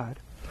of God.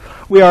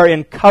 We are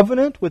in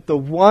covenant with the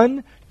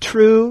one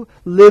true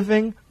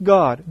living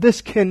God.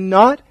 This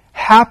cannot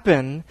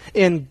happen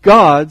in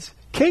God's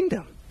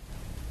kingdom.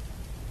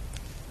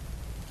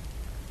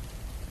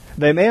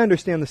 They may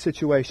understand the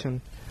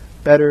situation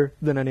better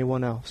than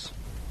anyone else.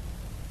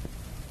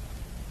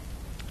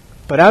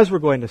 But as we're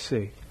going to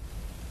see,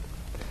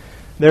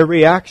 their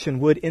reaction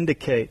would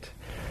indicate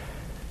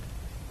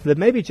that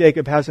maybe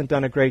Jacob hasn't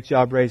done a great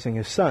job raising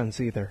his sons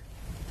either.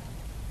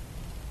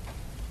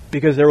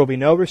 Because there will be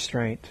no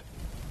restraint.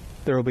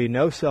 There will be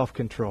no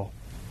self-control.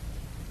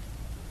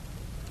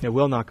 It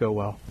will not go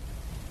well.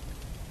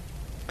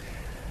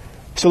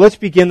 So let's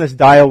begin this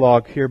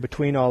dialogue here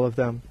between all of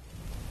them.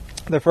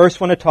 The first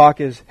one to talk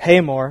is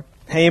Hamor.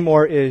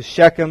 Hamor is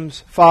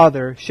Shechem's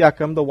father,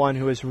 Shechem, the one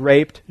who has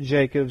raped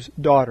Jacob's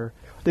daughter.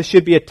 This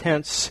should be a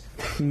tense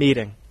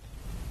meeting.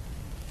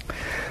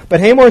 But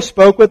Hamor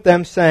spoke with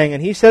them, saying,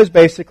 and he says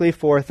basically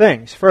four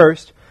things.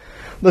 First,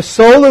 the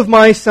soul of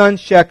my son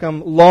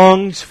Shechem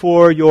longs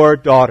for your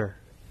daughter.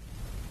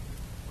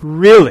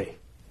 Really?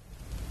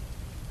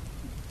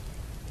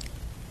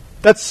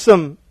 That's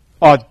some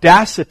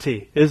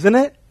audacity, isn't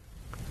it?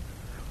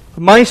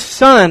 My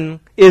son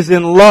is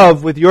in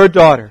love with your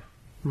daughter.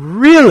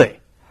 Really?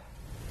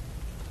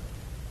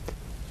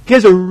 He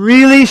has a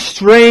really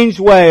strange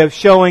way of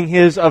showing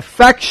his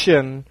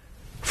affection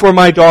for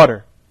my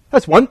daughter.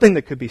 That's one thing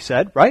that could be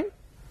said, right?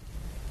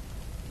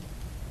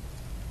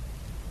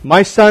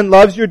 My son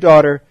loves your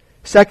daughter.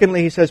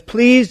 Secondly, he says,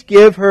 please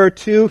give her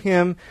to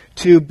him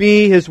to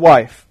be his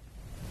wife.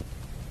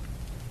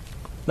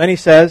 Then he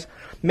says,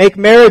 make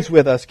marriage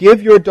with us.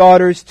 Give your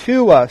daughters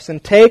to us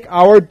and take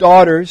our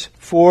daughters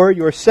for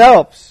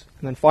yourselves.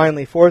 And then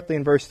finally, fourthly,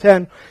 in verse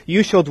 10,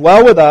 you shall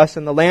dwell with us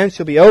and the land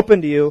shall be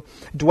open to you.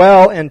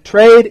 Dwell and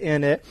trade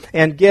in it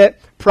and get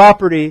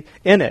property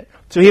in it.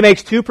 So he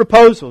makes two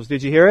proposals.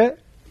 Did you hear it?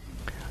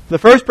 The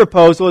first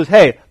proposal is,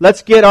 hey,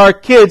 let's get our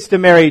kids to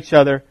marry each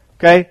other.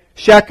 Okay?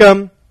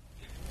 Shechem,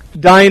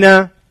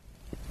 Dinah.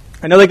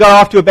 I know they got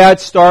off to a bad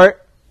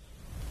start.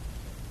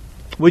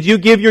 Would you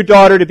give your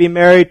daughter to be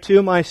married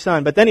to my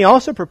son? But then he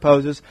also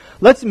proposes,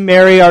 let's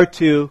marry our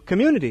two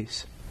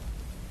communities.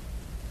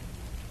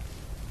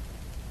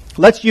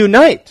 Let's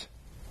unite.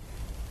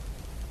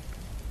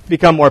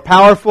 Become more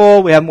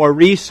powerful. We have more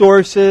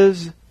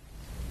resources.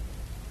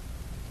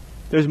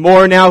 There's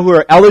more now who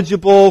are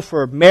eligible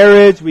for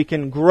marriage. We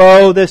can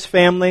grow this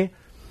family.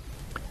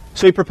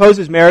 So he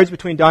proposes marriage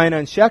between Dinah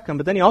and Shechem,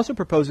 but then he also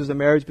proposes a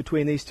marriage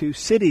between these two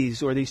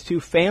cities or these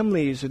two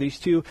families or these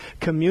two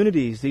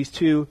communities, these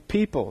two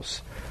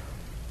peoples.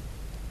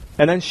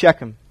 And then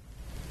Shechem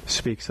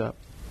speaks up.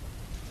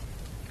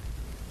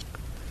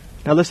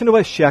 Now listen to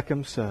what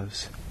Shechem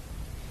says.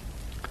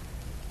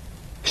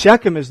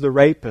 Shechem is the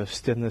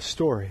rapist in this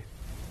story.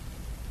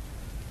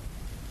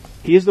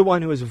 He is the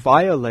one who has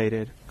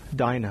violated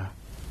Dinah.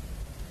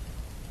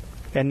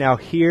 And now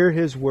hear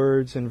his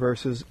words in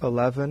verses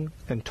 11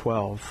 and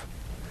 12.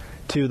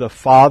 To the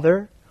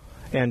father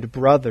and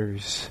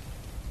brothers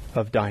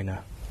of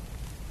Dinah.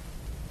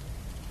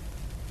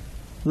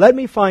 Let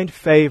me find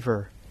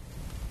favor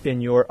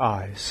in your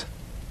eyes.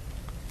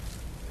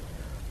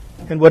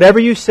 And whatever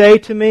you say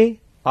to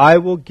me, I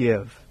will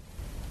give.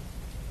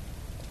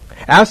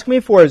 Ask me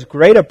for as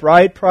great a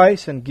bride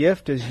price and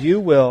gift as you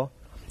will,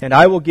 and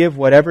I will give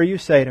whatever you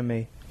say to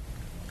me.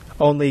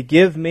 Only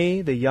give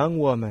me the young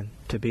woman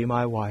to be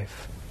my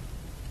wife.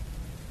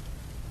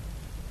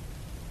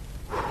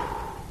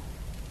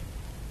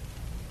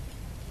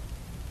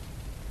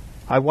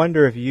 I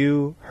wonder if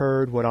you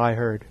heard what I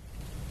heard.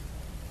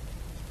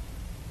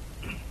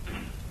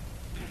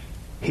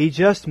 He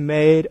just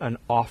made an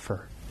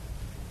offer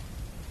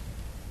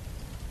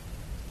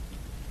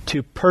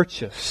to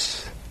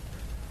purchase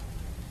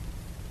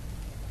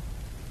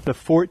the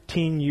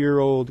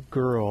 14-year-old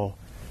girl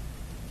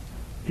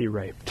he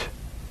raped.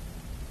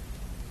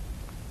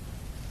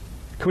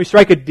 Can we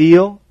strike a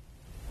deal?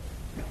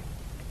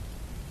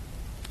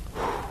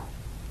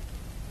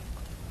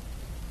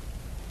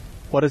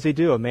 What does he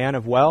do? A man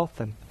of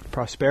wealth and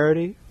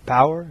prosperity,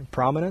 power and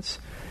prominence?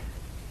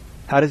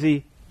 How does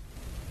he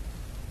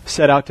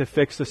set out to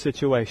fix the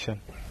situation?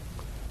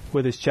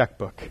 With his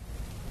checkbook.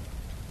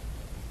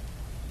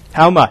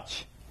 How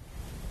much?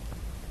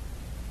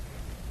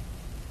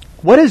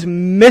 What is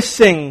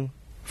missing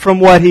from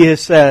what he has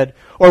said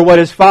or what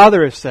his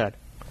father has said?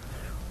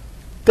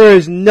 There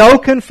is no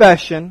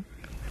confession.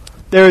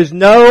 There is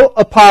no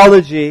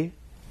apology.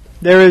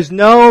 There is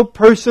no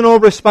personal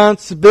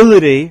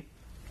responsibility.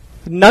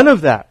 None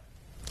of that.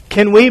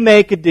 Can we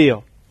make a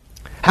deal?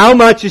 How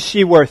much is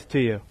she worth to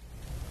you?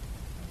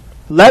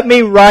 Let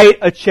me write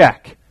a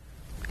check.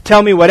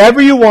 Tell me whatever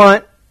you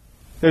want,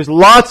 There's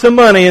lots of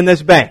money in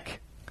this bank.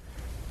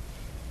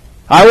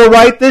 I will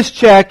write this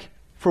check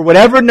for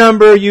whatever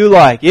number you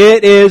like.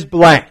 It is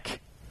blank.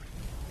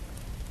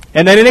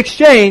 And then in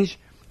exchange,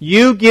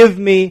 you give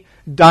me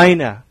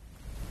Dinah.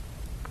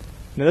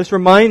 Now this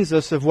reminds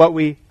us of what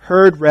we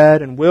heard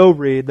read and will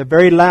read, the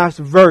very last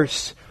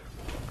verse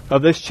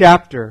of this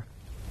chapter,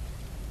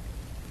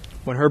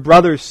 when her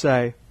brothers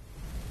say,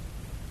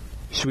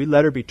 should we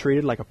let her be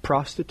treated like a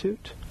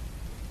prostitute?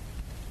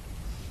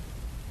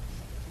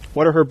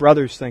 What are her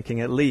brothers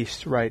thinking, at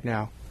least right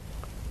now?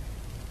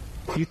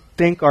 Do you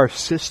think our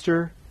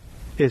sister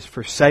is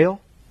for sale?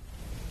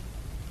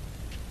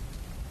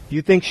 Do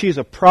you think she's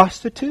a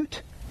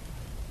prostitute?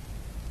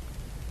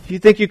 Do you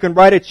think you can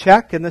write a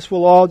check and this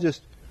will all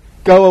just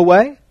go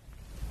away?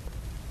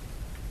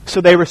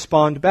 So they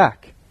respond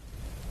back.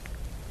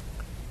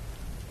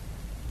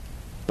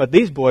 But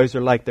these boys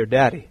are like their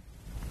daddy.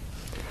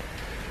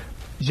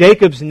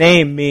 Jacob's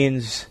name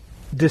means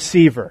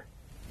deceiver.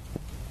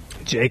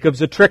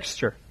 Jacob's a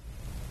trickster.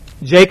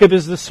 Jacob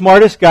is the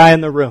smartest guy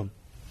in the room.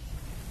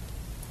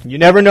 You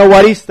never know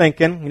what he's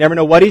thinking. You never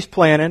know what he's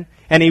planning.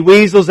 And he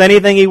weasels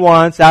anything he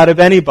wants out of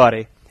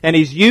anybody. And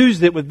he's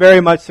used it with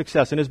very much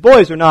success. And his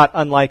boys are not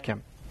unlike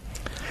him.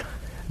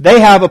 They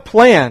have a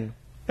plan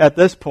at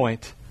this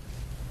point.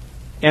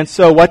 And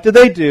so what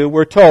do?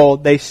 We're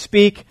told they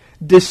speak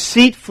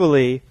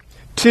deceitfully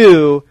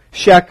to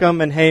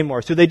Shechem and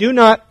Hamor. So they do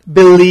not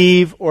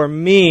believe or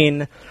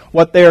mean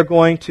what they are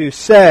going to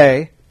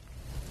say,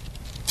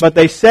 but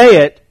they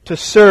say it to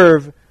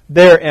serve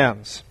their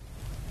ends.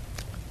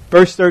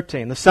 Verse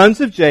 13, the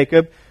sons of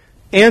Jacob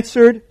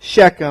answered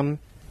Shechem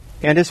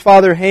and his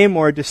father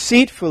Hamor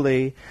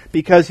deceitfully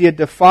because he had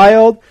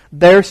defiled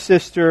their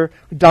sister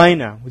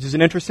Dinah, which is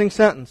an interesting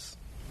sentence.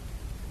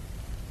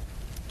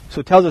 So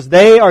it tells us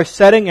they are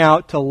setting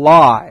out to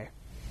lie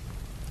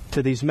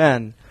to these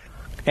men.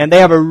 And they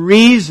have a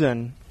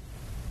reason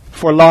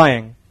for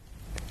lying.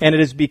 And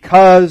it is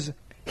because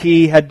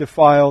he had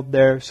defiled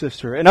their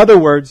sister. In other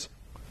words,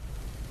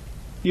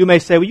 you may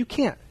say, well, you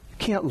can't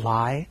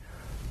lie.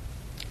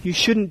 You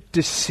shouldn't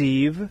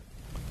deceive.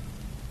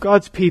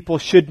 God's people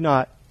should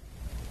not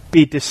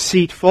be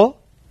deceitful.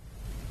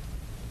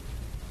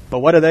 But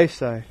what do they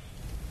say?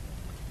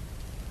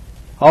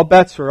 All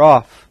bets are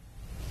off.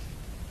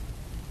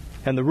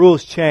 And the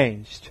rules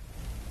changed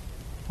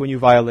when you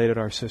violated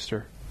our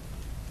sister.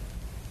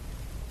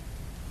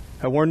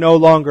 And we're no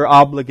longer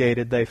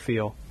obligated, they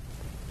feel,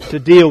 to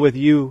deal with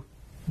you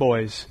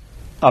boys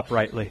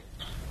uprightly.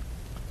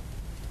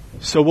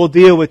 So we'll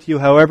deal with you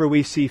however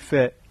we see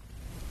fit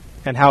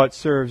and how it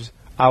serves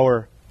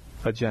our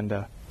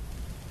agenda.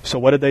 So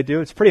what did they do?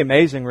 It's pretty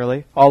amazing,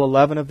 really. All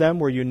 11 of them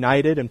were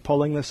united in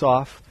pulling this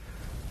off.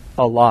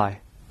 A lie.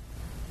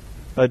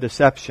 A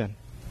deception.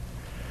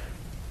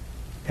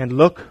 And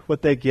look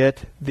what they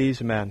get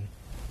these men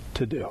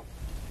to do.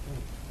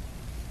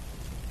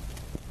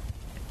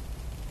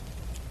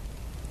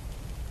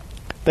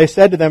 They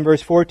said to them,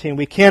 verse 14,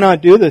 we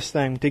cannot do this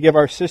thing to give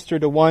our sister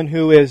to one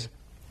who is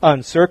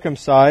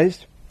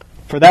uncircumcised,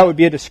 for that would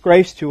be a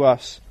disgrace to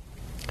us.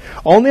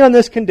 Only on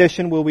this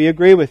condition will we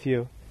agree with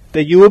you,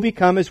 that you will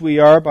become as we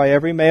are by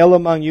every male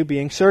among you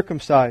being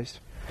circumcised.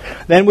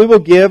 Then we will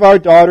give our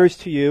daughters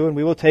to you, and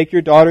we will take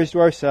your daughters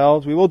to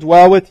ourselves. We will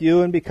dwell with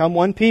you and become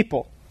one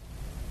people.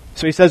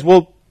 So he says,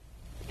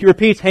 he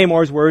repeats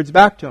Hamor's words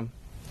back to him.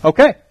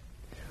 Okay,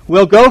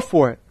 we'll go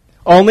for it.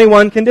 Only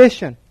one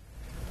condition.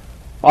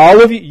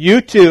 All of you,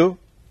 you two,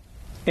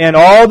 and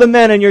all the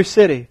men in your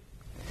city,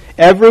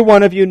 every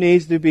one of you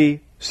needs to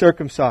be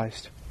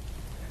circumcised.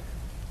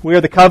 We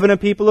are the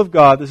covenant people of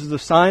God. This is the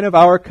sign of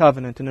our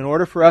covenant. And in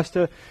order for us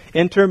to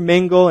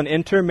intermingle and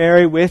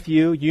intermarry with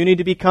you, you need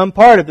to become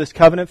part of this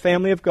covenant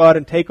family of God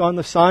and take on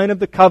the sign of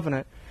the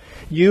covenant.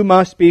 You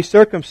must be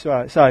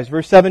circumcised.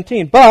 Verse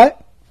 17.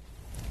 But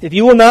if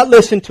you will not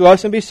listen to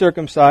us and be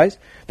circumcised,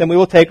 then we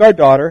will take our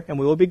daughter and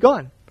we will be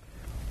gone.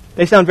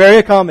 They sound very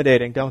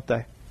accommodating, don't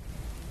they?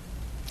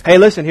 Hey,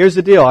 listen, here's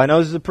the deal. I know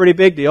this is a pretty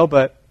big deal,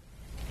 but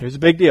here's a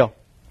big deal.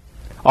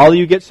 All of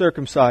you get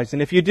circumcised.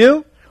 And if you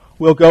do,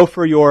 we'll go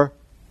for your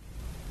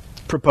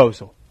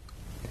proposal.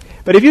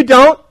 But if you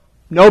don't,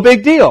 no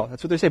big deal.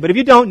 That's what they say. But if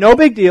you don't, no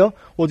big deal.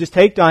 We'll just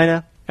take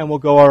Dinah and we'll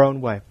go our own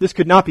way. This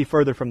could not be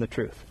further from the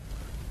truth.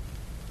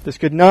 This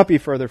could not be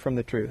further from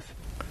the truth.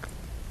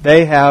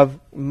 They have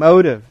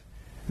motive.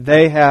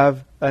 They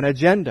have an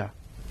agenda.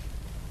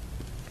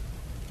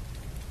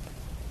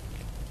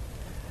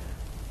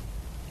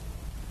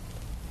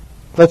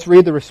 Let's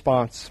read the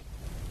response.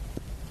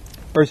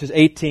 Verses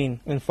 18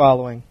 and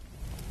following.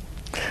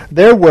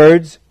 Their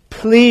words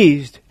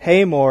pleased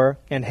Hamor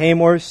and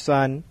Hamor's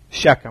son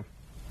Shechem.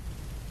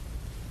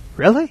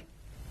 Really?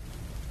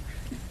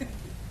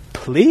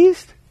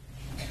 Pleased?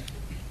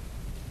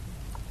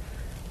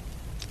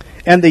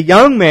 And the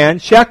young man,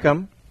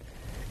 Shechem,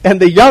 and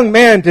the young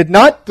man did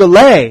not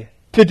delay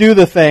to do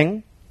the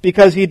thing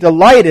because he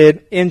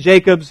delighted in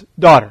Jacob's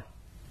daughter.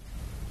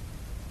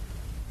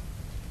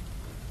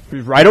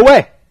 Right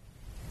away.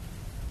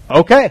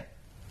 Okay.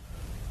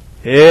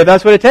 If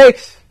that's what it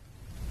takes.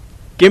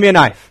 Give me a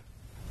knife.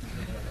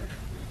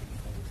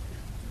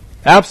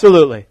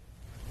 Absolutely.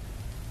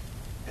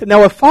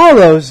 Now what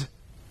follows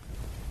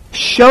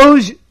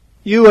shows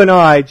you and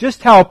I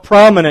just how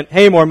prominent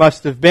Hamor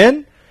must have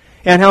been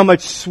and how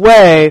much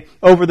sway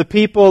over the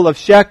people of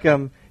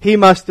Shechem he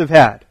must have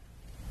had.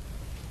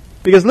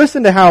 Because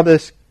listen to how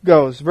this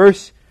goes.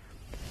 Verse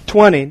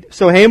 20.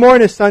 So Hamor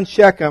and his son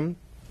Shechem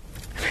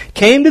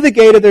came to the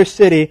gate of their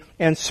city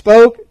and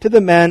spoke to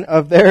the men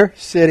of their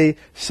city,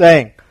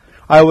 saying,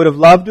 I would have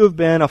loved to have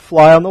been a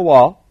fly on the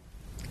wall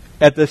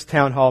at this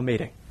town hall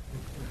meeting.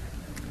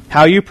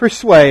 How you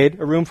persuade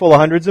a room full of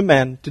hundreds of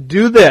men to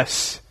do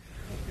this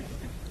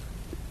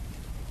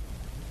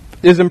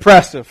is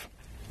impressive.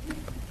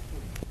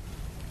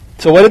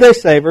 So what did they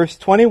say? Verse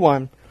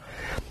 21.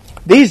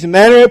 These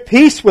men are at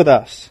peace with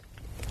us.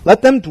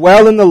 Let them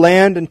dwell in the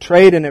land and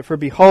trade in it, for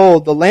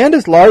behold, the land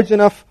is large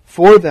enough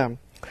for them.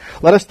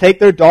 Let us take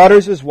their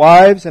daughters as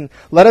wives, and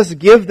let us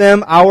give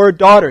them our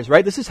daughters.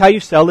 Right? This is how you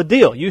sell a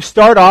deal. You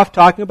start off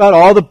talking about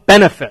all the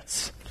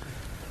benefits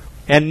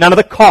and none of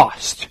the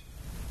cost.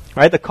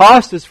 Right? The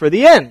cost is for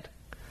the end.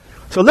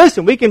 So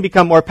listen, we can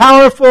become more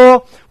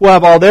powerful. We'll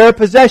have all their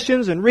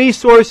possessions and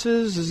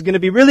resources. This is going to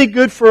be really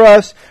good for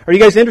us. Are you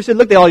guys interested?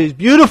 Look, they have all these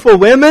beautiful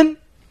women.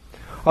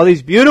 All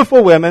these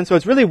beautiful women. So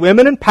it's really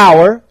women in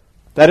power.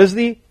 That is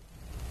the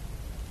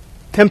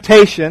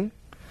temptation.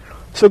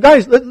 So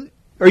guys,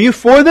 are you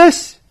for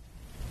this?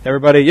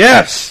 Everybody,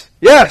 yes,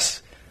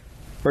 yes.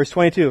 Verse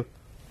 22.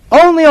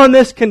 Only on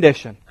this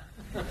condition.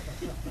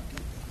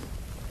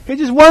 Okay,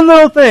 just one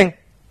little thing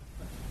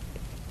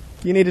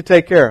you need to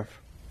take care of.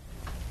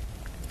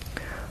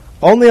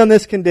 Only on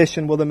this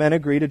condition will the men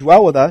agree to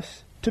dwell with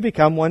us to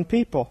become one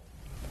people.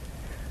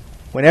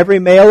 When every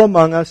male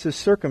among us is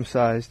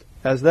circumcised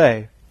as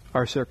they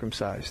are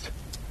circumcised.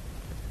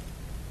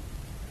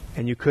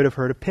 And you could have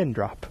heard a pin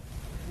drop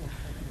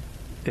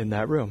in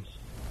that room.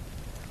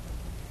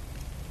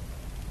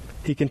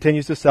 He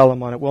continues to sell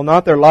them on it. Will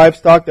not their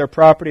livestock, their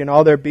property, and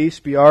all their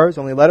beasts be ours?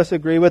 Only let us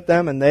agree with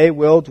them, and they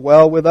will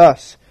dwell with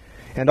us.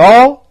 And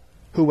all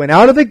who went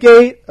out of the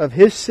gate of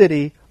his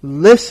city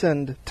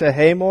listened to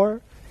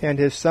Hamor and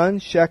his son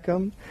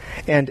Shechem,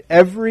 and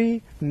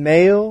every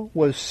male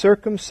was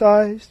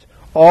circumcised,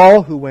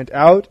 all who went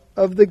out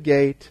of the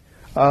gate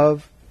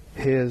of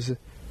his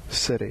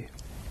city.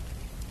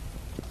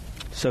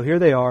 So here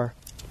they are.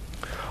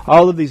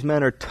 All of these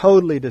men are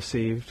totally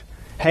deceived.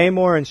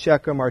 Hamor and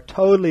Shechem are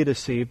totally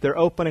deceived. Their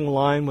opening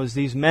line was,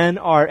 these men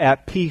are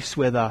at peace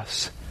with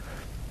us.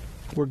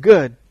 We're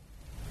good.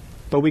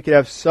 But we could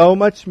have so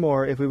much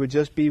more if we would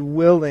just be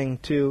willing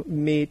to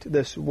meet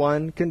this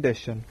one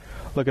condition.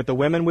 Look at the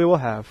women we will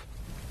have.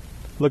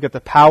 Look at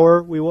the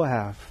power we will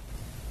have.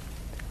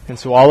 And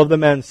so all of the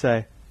men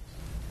say,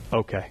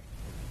 okay.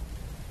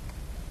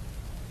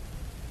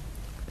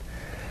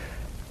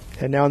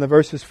 And now in the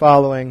verses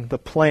following, the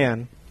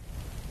plan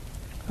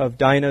of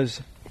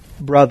Dinah's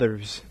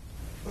brothers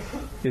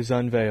is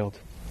unveiled.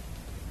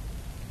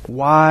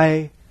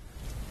 Why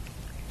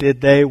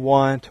did they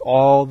want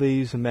all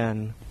these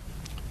men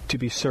to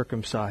be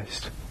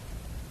circumcised?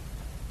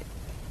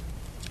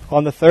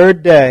 On the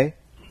third day,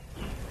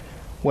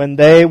 when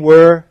they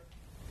were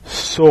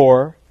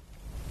sore,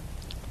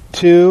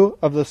 two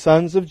of the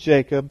sons of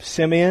Jacob,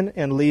 Simeon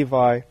and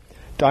Levi,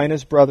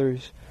 Dinah's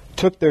brothers,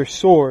 took their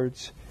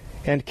swords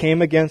and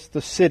came against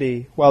the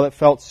city while it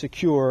felt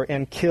secure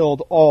and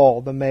killed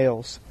all the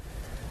males.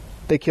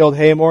 They killed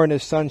Hamor and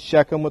his son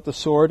Shechem with the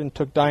sword and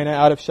took Dinah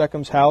out of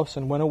Shechem's house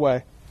and went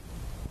away.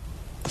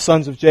 The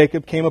sons of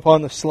Jacob came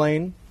upon the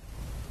slain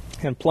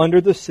and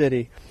plundered the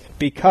city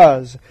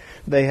because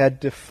they had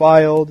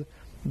defiled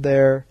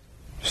their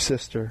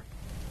sister.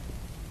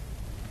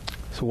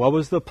 So what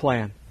was the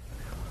plan?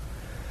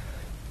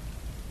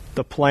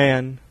 The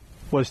plan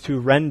was to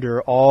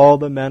render all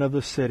the men of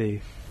the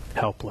city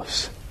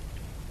helpless.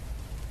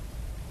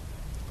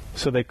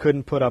 So they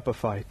couldn't put up a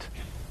fight.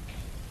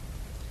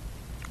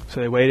 So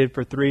they waited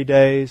for 3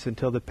 days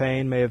until the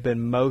pain may have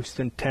been most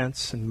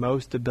intense and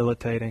most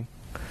debilitating.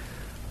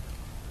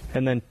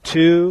 And then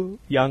two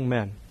young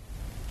men,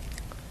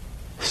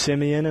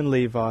 Simeon and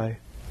Levi,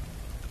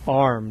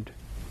 armed,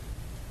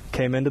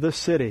 came into the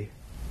city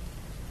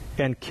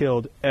and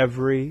killed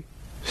every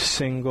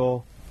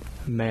single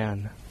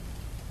man.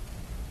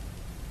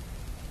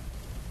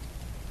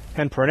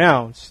 And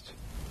pronounced,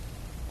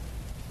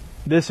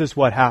 this is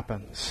what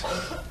happens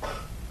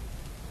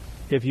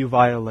if you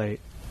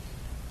violate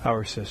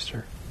our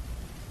sister.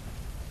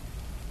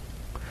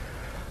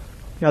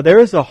 Now there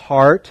is a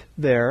heart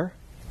there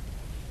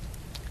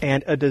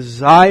and a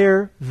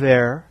desire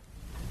there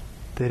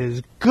that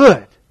is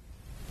good,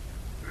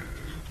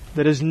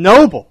 that is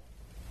noble.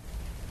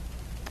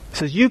 It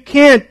says, you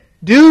can't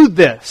do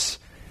this.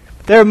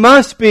 There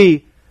must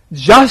be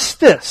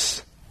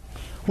justice.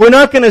 We're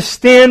not going to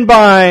stand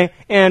by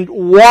and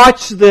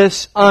watch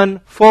this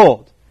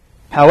unfold.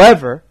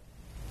 However,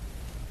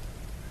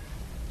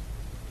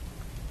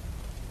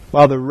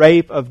 while the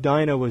rape of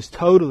Dinah was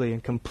totally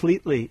and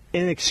completely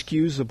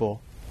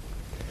inexcusable,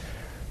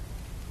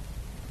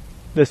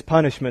 this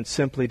punishment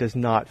simply does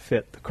not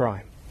fit the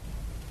crime.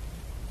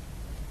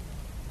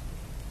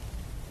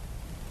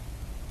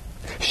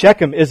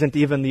 Shechem isn't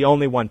even the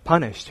only one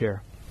punished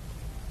here.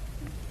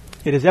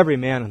 It is every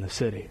man in the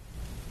city.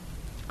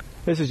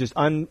 This is just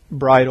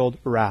unbridled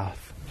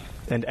wrath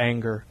and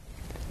anger.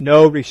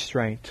 No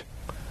restraint.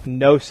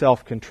 No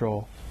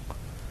self-control.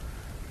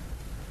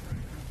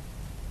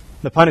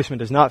 The punishment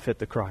does not fit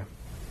the crime.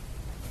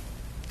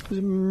 It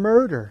was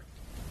murder.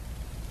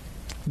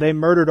 They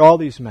murdered all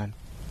these men.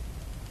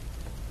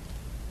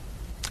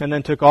 And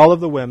then took all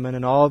of the women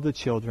and all of the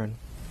children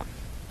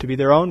to be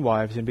their own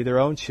wives and be their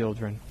own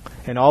children,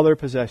 and all their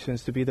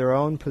possessions to be their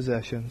own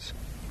possessions.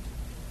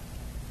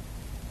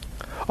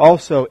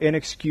 Also,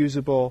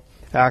 inexcusable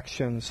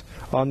actions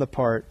on the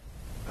part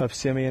of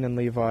Simeon and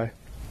Levi.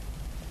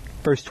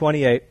 Verse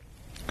 28,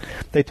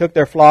 they took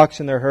their flocks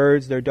and their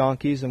herds, their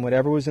donkeys, and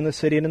whatever was in the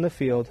city and in the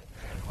field,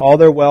 all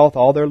their wealth,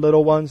 all their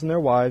little ones and their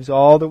wives,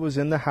 all that was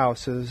in the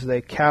houses,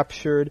 they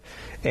captured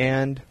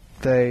and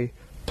they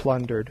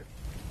plundered.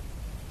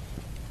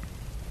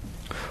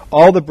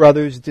 All the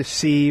brothers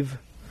deceive,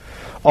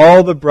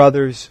 all the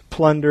brothers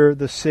plunder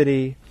the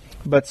city,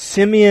 but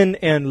Simeon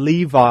and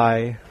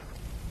Levi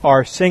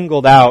are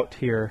singled out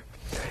here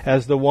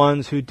as the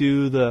ones who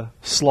do the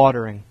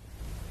slaughtering.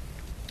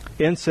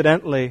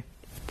 Incidentally,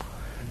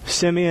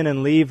 Simeon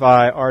and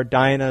Levi are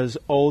Dinah's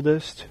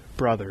oldest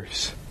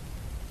brothers.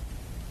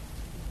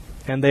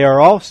 And they are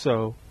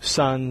also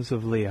sons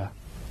of Leah.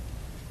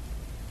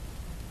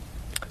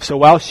 So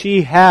while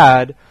she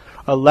had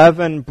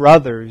 11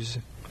 brothers,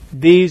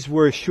 these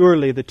were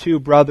surely the two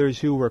brothers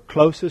who were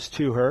closest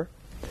to her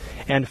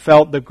and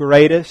felt the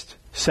greatest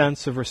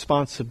sense of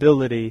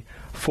responsibility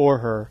for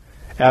her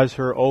as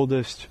her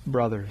oldest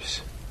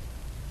brothers.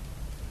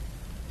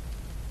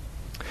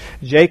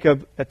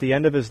 Jacob, at the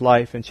end of his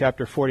life, in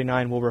chapter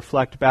 49, will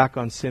reflect back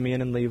on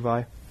Simeon and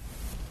Levi.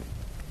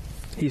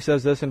 He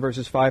says this in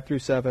verses 5 through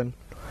 7.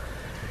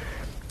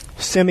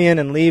 Simeon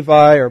and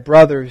Levi are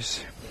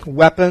brothers.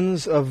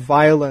 Weapons of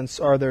violence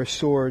are their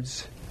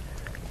swords.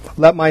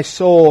 Let my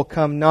soul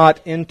come not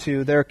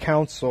into their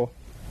counsel.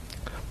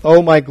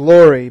 O my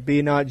glory,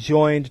 be not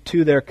joined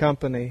to their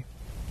company.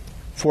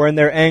 For in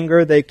their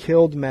anger they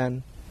killed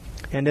men,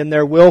 and in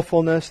their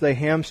willfulness they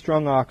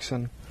hamstrung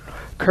oxen.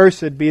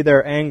 Cursed be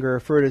their anger,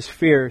 for it is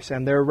fierce,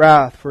 and their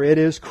wrath, for it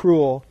is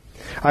cruel.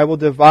 I will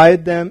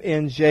divide them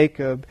in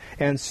Jacob,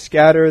 and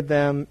scatter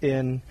them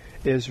in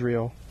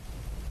Israel.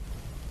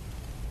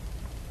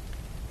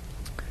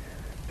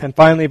 And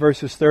finally,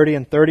 verses 30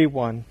 and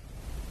 31.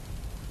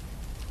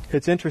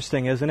 It's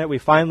interesting, isn't it? We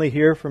finally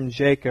hear from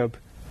Jacob.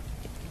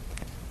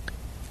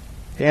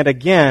 And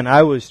again,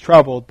 I was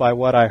troubled by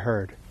what I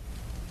heard.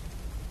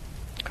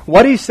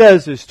 What he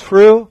says is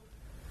true,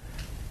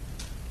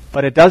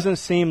 but it doesn't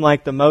seem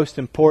like the most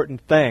important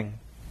thing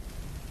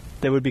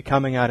that would be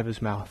coming out of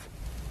his mouth.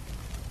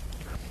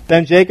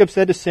 Then Jacob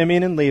said to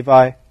Simeon and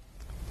Levi,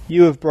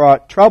 you have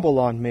brought trouble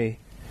on me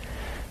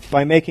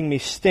by making me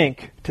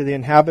stink to the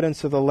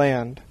inhabitants of the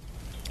land,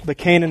 the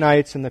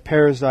Canaanites and the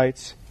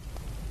Perizzites.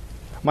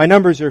 My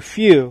numbers are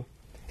few,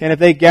 and if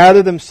they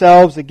gather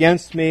themselves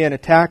against me and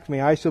attack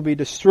me, I shall be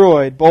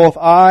destroyed, both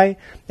I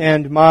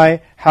and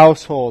my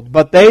household.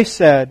 But they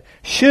said,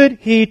 should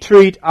he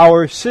treat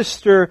our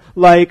sister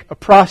like a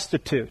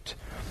prostitute?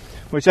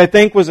 Which I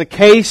think was a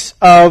case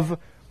of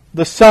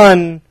the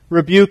son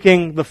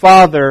rebuking the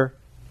father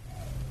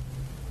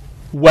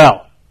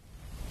well.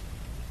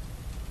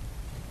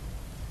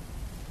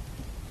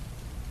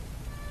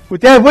 Well,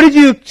 Dad, what did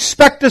you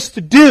expect us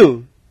to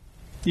do?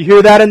 You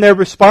hear that in their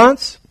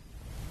response?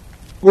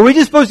 Were we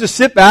just supposed to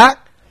sit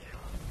back,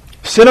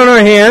 sit on our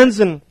hands,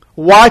 and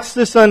watch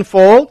this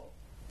unfold?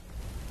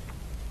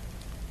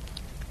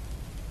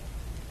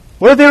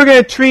 What if they were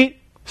going to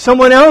treat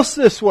someone else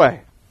this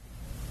way?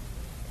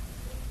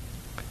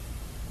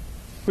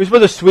 Were we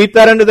supposed to sweep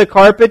that under the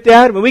carpet,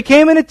 Dad? When we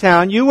came into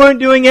town, you weren't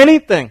doing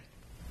anything.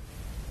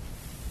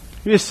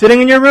 You were just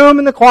sitting in your room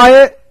in the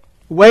quiet,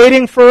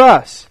 waiting for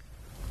us.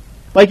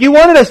 Like you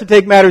wanted us to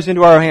take matters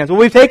into our own hands. Well,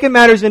 we've taken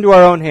matters into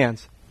our own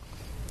hands.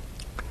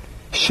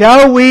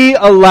 Shall we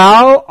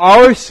allow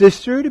our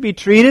sister to be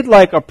treated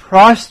like a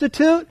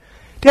prostitute?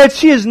 Dad,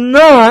 she is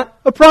not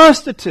a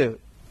prostitute.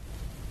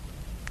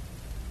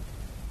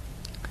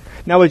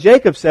 Now what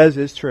Jacob says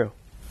is true.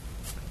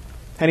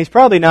 And he's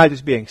probably not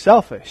just being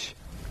selfish.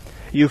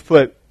 You've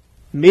put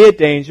me at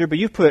danger, but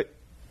you've put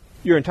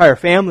your entire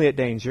family at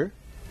danger.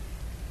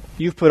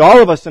 You've put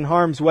all of us in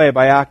harm's way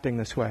by acting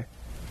this way.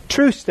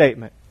 True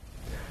statement.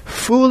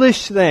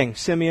 Foolish thing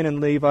Simeon and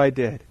Levi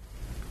did.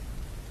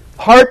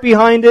 Heart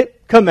behind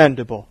it,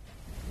 commendable.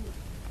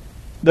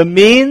 The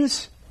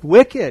means,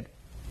 wicked.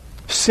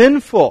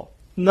 Sinful,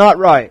 not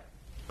right.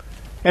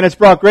 And it's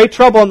brought great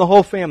trouble on the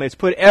whole family. It's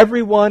put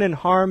everyone in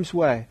harm's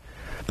way.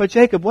 But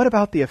Jacob, what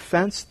about the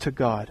offense to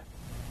God?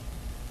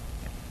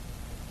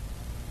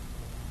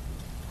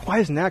 Why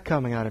isn't that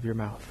coming out of your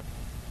mouth?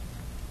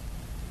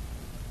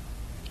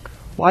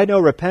 Why no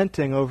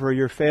repenting over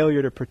your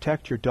failure to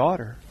protect your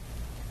daughter?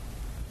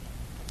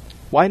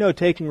 Why no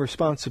taking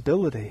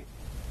responsibility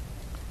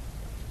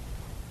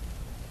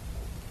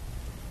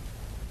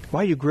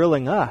Why are you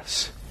grilling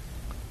us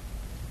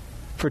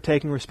for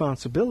taking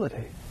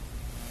responsibility?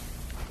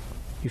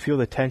 You feel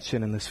the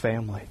tension in this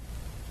family.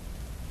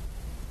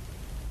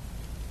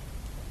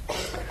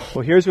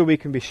 Well, here's what we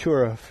can be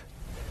sure of.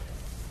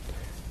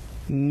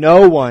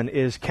 No one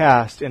is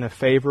cast in a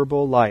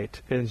favorable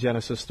light in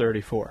Genesis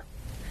 34.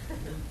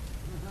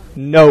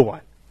 No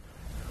one.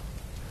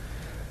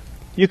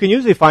 You can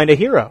usually find a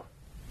hero.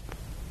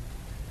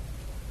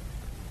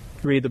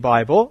 Read the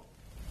Bible.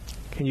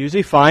 You can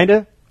usually find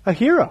a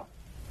hero.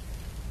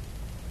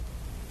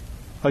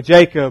 A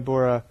Jacob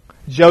or a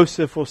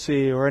Joseph we'll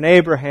see, or an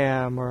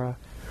Abraham or a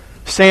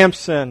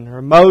Samson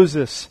or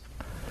Moses.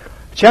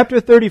 Chapter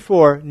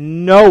 34,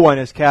 no one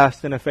is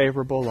cast in a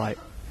favorable light.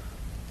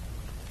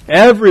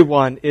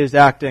 Everyone is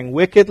acting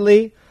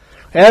wickedly.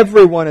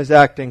 Everyone is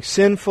acting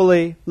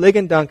sinfully.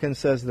 Ligon Duncan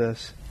says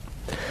this.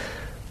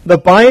 The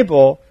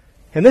Bible,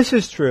 and this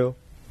is true,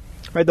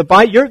 right? The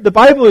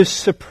Bible is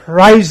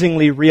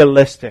surprisingly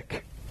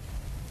realistic.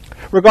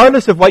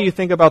 Regardless of what you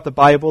think about the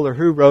Bible or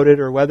who wrote it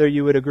or whether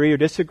you would agree or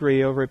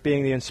disagree over it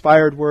being the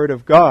inspired Word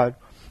of God,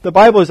 the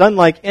Bible is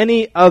unlike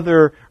any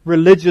other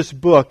religious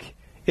book.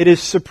 It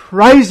is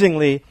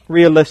surprisingly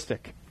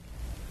realistic.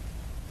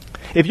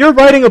 If you're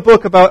writing a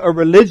book about a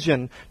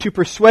religion to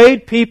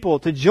persuade people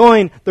to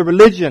join the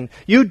religion,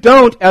 you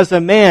don't, as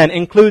a man,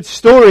 include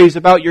stories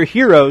about your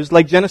heroes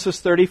like Genesis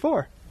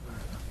 34.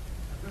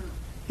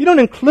 You don't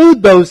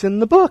include those in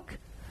the book.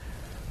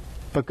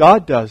 But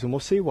God does, and we'll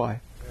see why.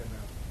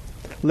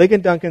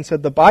 Ligon Duncan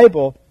said the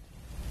Bible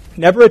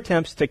never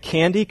attempts to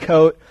candy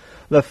coat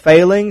the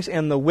failings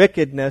and the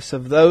wickedness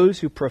of those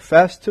who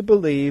profess to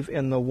believe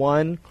in the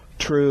one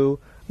true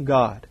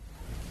God.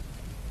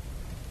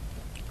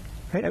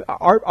 Right?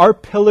 Our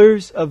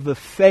pillars of the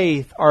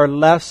faith are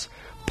less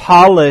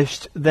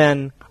polished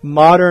than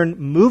modern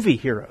movie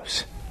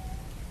heroes.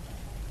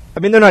 I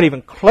mean, they're not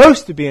even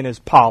close to being as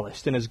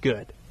polished and as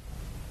good.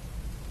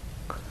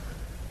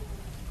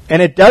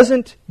 And it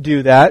doesn't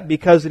do that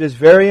because it is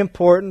very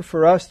important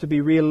for us to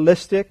be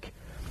realistic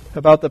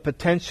about the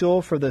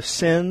potential for the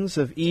sins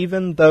of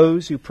even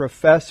those who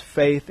profess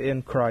faith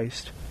in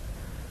Christ.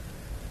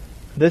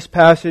 This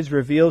passage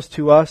reveals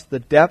to us the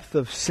depth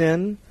of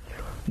sin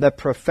that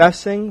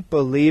professing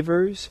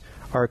believers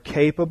are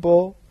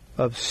capable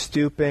of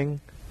stooping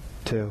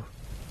to.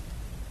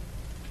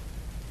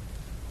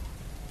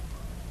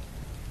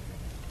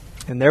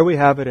 And there we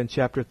have it in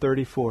chapter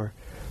 34.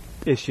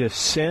 It's just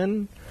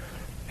sin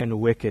and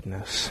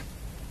wickedness.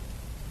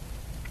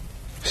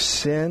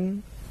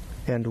 Sin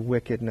and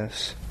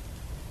wickedness.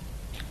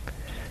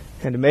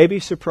 And maybe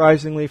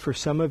surprisingly for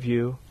some of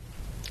you,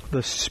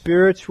 the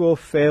spiritual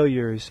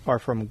failures are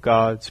from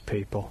God's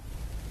people.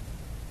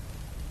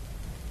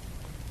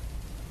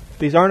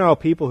 These aren't all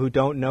people who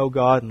don't know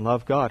God and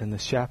love God in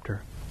this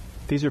chapter.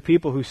 These are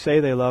people who say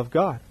they love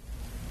God.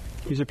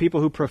 These are people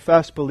who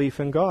profess belief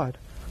in God,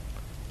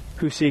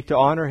 who seek to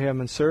honor Him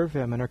and serve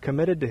Him and are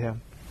committed to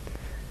Him.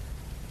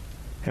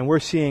 And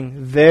we're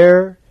seeing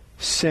their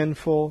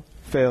sinful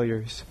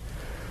failures.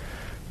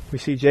 We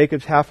see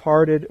Jacob's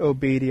half-hearted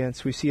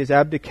obedience. We see his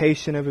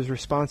abdication of his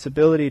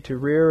responsibility to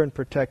rear and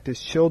protect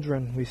his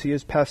children. We see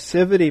his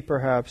passivity,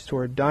 perhaps,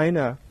 toward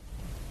Dinah.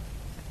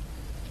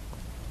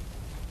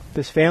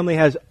 This family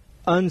has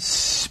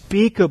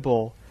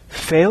unspeakable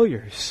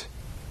failures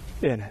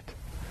in it.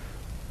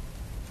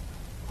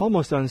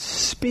 Almost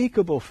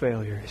unspeakable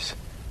failures.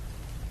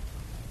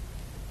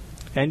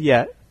 And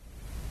yet,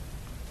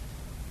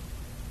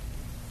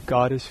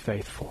 God is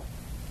faithful.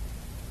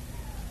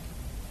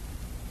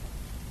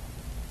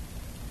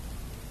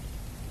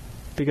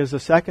 Because the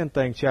second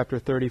thing chapter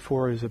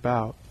 34 is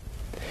about,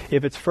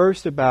 if it's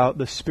first about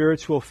the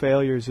spiritual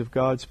failures of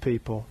God's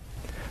people,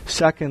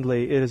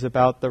 secondly, it is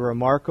about the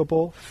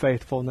remarkable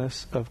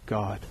faithfulness of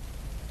God.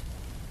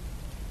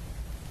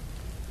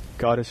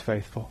 God is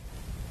faithful.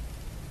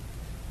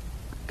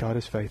 God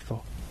is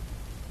faithful.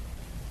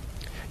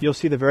 You'll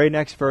see the very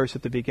next verse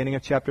at the beginning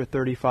of chapter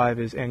 35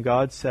 is, and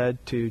God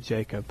said to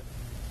Jacob.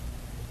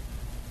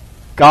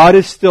 God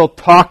is still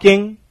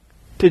talking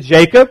to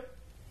Jacob.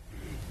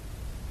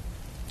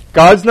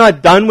 God's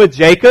not done with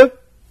Jacob.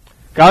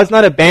 God's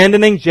not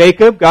abandoning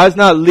Jacob. God's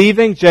not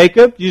leaving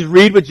Jacob. You just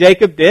read what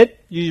Jacob did.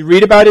 You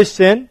read about his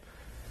sin.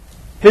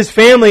 His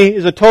family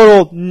is a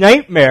total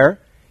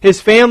nightmare.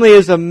 His family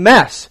is a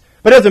mess.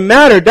 But it doesn't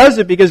matter, does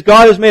it? Because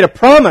God has made a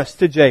promise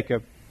to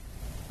Jacob.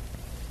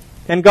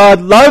 And God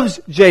loves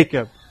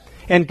Jacob.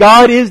 And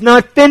God is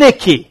not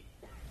finicky.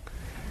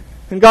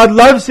 And God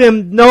loves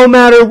him no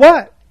matter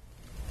what.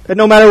 And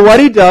no matter what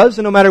he does,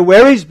 and no matter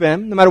where he's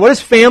been, no matter what his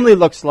family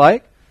looks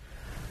like,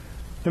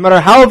 no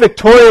matter how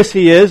victorious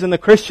he is in the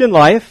Christian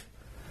life,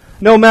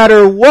 no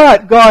matter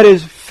what, God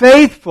is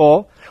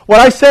faithful.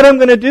 What I said I'm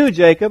going to do,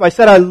 Jacob, I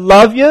said I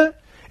love you,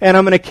 and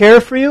I'm going to care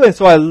for you, and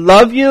so I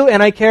love you,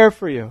 and I care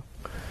for you.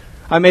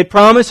 I made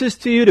promises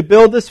to you to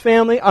build this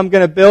family. I'm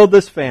going to build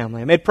this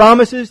family. I made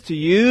promises to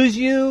use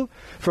you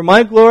for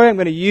my glory. I'm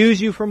going to use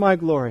you for my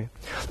glory.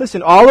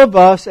 Listen, all of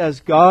us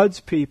as God's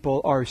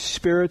people are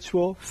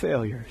spiritual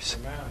failures.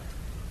 Amen.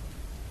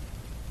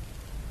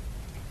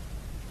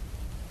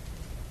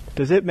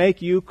 Does it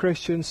make you,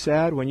 Christians,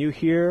 sad when you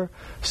hear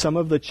some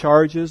of the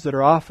charges that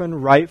are often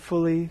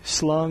rightfully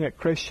slung at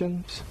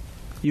Christians?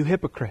 You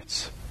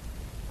hypocrites.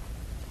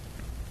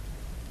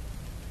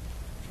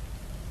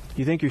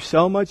 You think you're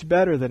so much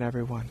better than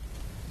everyone.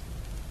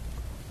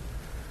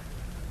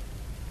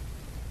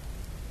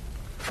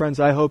 Friends,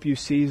 I hope you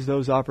seize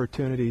those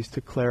opportunities to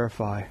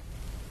clarify.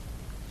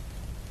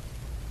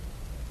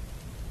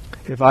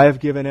 If I have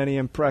given any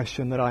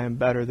impression that I am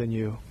better than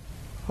you,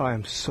 I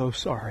am so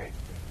sorry.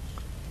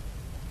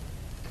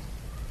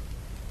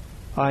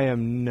 I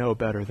am no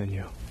better than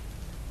you. In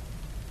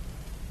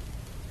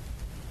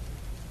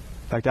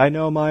fact, I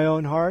know my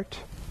own heart.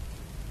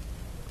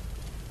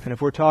 And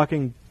if we're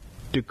talking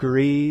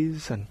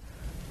degrees and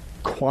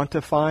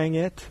quantifying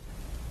it,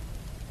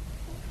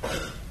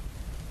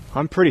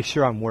 I'm pretty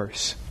sure I'm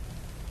worse.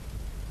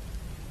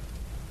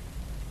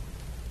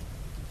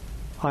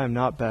 I am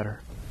not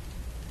better.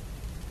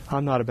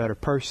 I'm not a better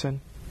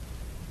person.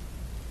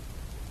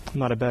 I'm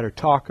not a better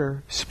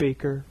talker,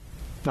 speaker.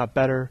 Not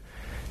better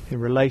in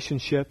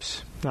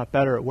relationships. Not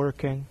better at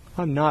working.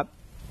 I'm not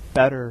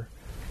better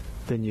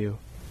than you.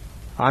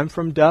 I'm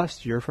from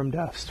dust. You're from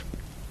dust.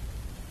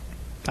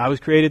 I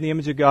was created in the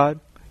image of God.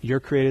 You're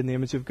created in the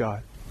image of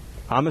God.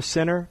 I'm a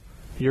sinner.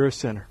 You're a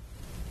sinner.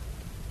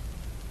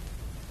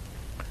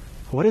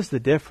 What is the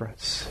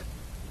difference?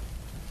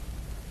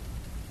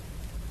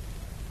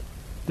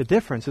 The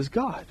difference is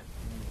God.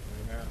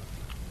 Amen.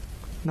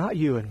 Not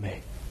you and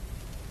me.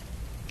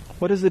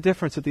 What is the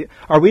difference?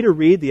 Are we to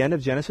read the end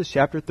of Genesis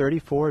chapter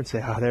 34 and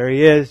say, oh, there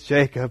he is,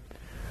 Jacob,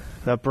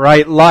 the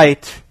bright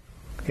light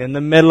in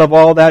the middle of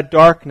all that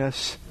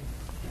darkness.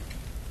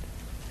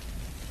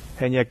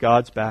 And yet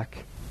God's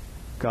back.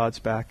 God's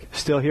back.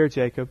 Still here,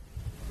 Jacob.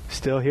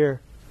 Still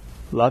here.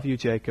 Love you,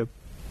 Jacob.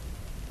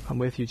 I'm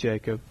with you,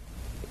 Jacob.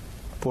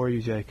 For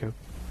you, Jacob.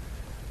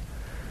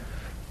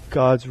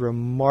 God's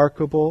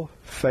remarkable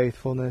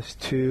faithfulness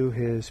to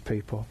His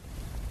people.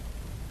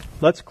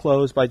 Let's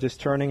close by just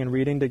turning and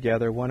reading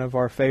together one of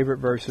our favorite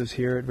verses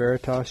here at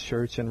Veritas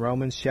Church in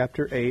Romans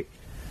chapter 8,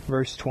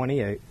 verse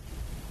 28.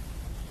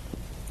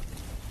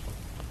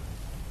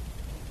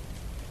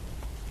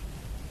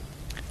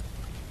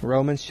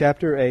 Romans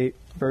chapter 8,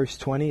 verse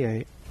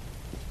 28.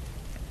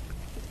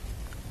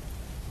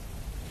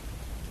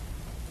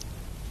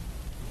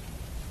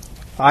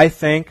 I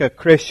think a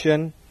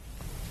Christian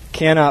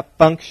cannot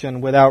function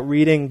without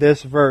reading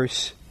this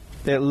verse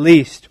at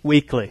least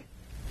weekly.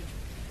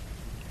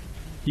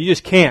 You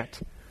just can't.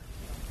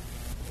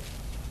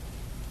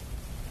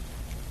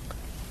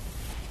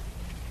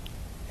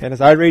 And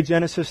as I read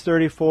Genesis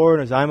 34,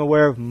 and as I'm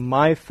aware of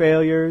my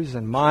failures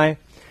and my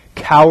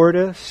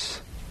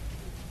cowardice,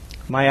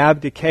 my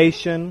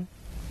abdication,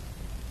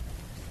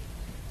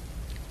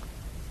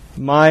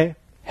 my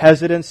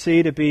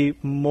hesitancy to be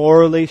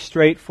morally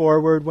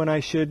straightforward when I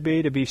should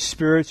be, to be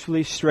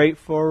spiritually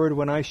straightforward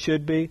when I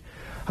should be,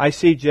 I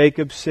see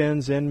Jacob's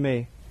sins in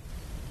me.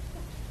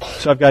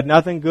 So I've got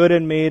nothing good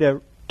in me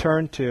to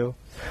turn to.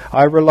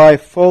 I rely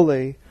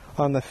fully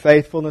on the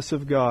faithfulness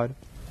of God.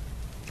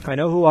 I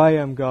know who I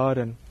am, God,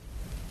 and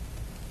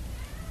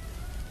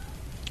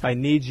I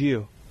need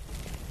you.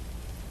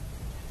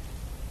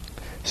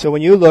 So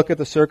when you look at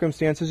the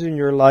circumstances in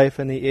your life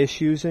and the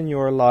issues in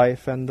your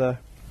life and the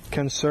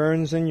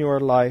concerns in your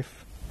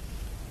life,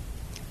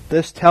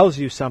 this tells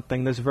you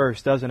something, this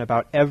verse doesn't,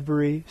 about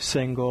every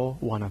single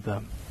one of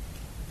them.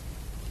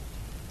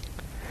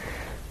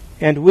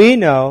 And we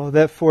know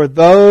that for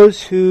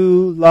those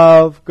who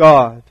love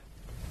God,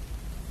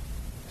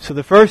 so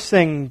the first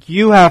thing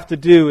you have to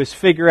do is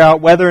figure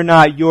out whether or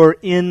not you're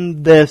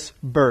in this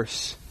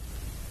verse.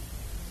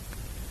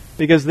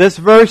 Because this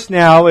verse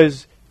now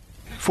is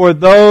for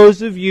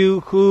those of you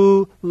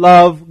who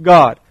love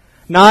God.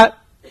 Not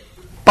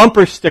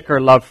bumper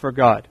sticker love for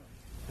God.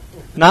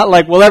 Not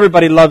like, well,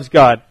 everybody loves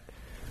God.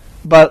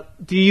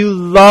 But do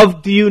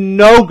you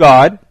know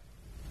God?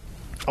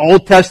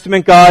 Old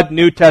Testament God,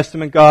 New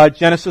Testament God,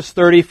 Genesis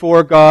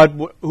 34 God,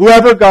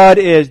 whoever God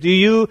is, do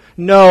you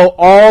know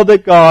all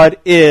that God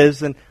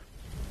is and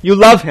you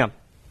love Him?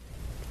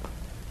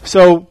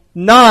 So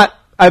not,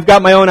 I've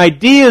got my own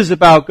ideas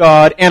about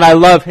God and I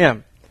love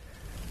Him.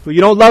 If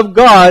you don't love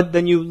God,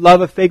 then you love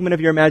a figment of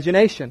your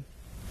imagination.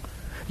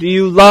 Do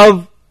you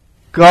love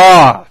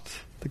God,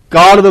 the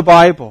God of the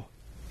Bible?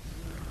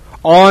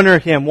 Honor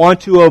Him, want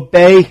to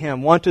obey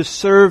Him, want to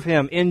serve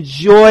Him,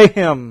 enjoy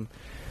Him.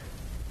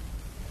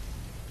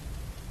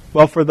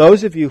 Well, for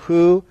those of you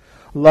who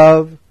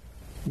love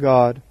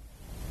God,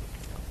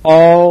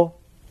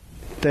 all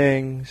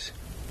things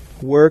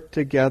work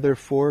together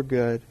for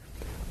good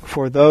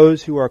for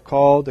those who are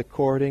called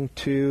according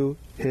to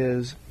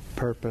His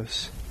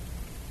purpose.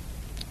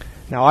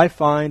 Now, I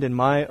find in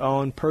my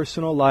own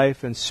personal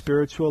life and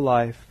spiritual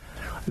life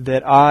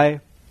that I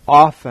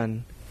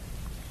often,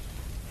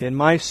 in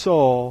my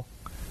soul,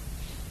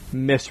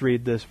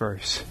 misread this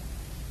verse.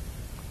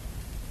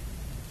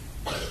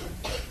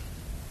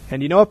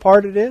 And you know what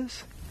part it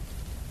is?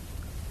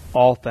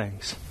 All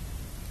things.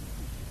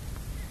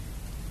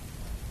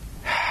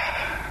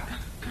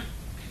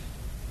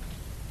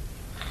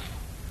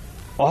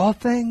 All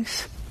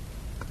things?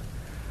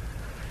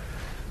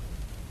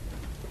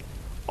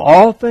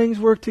 All things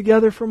work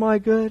together for my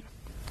good?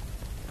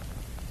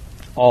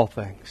 All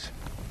things.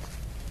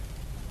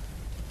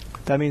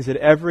 That means that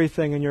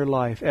everything in your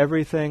life,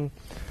 everything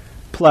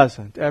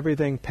pleasant,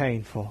 everything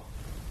painful,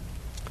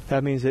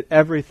 that means that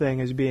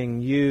everything is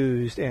being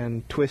used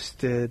and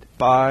twisted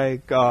by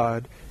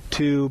God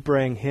to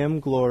bring Him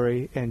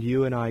glory and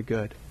you and I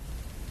good.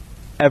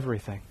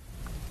 Everything.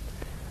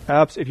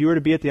 Perhaps if you were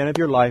to be at the end of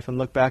your life and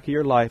look back at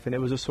your life and it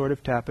was a sort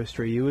of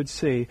tapestry, you would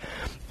see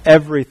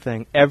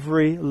everything,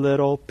 every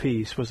little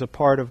piece was a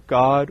part of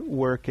God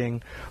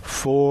working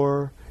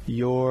for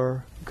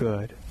your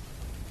good.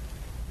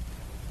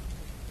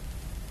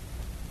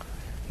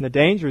 And the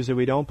danger is that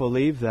we don't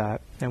believe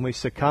that, and we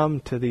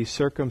succumb to these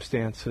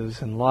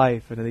circumstances in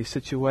life and to these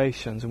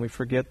situations, and we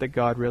forget that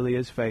God really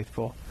is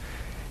faithful,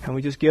 and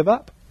we just give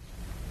up.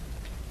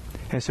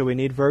 And so we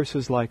need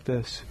verses like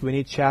this, we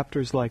need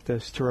chapters like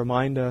this to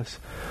remind us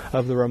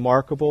of the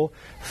remarkable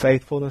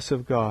faithfulness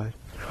of God,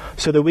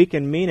 so that we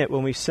can mean it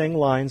when we sing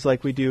lines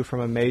like we do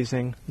from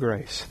Amazing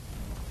Grace.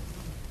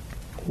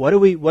 What do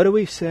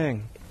we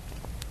sing?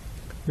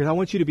 Because I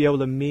want you to be able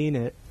to mean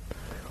it.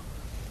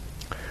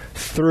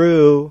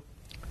 Through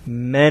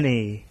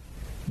many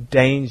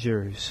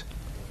dangers,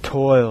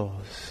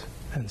 toils,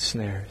 and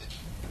snares,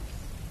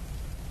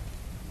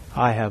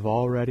 I have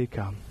already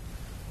come.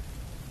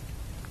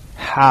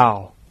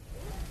 How?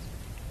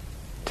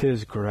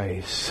 'Tis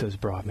grace has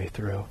brought me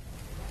through.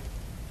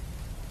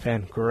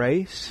 And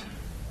grace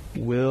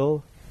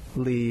will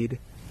lead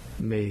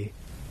me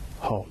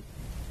home.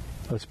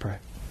 Let's pray.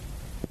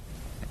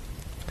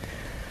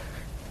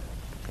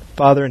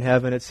 Father in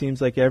heaven, it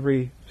seems like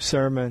every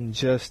sermon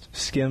just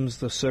skims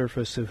the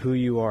surface of who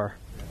you are.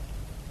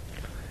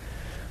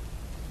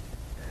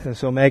 And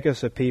so make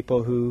us a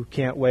people who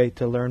can't wait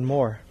to learn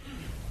more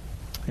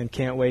and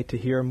can't wait to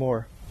hear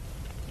more.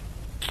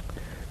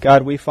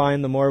 God, we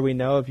find the more we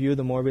know of you,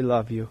 the more we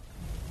love you.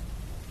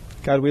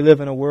 God, we live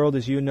in a world,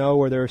 as you know,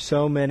 where there are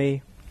so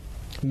many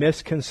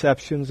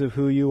misconceptions of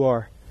who you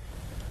are.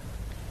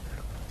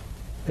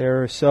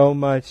 There's so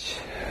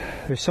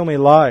many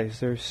lies.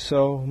 There's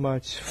so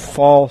much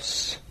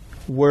false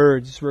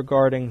words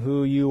regarding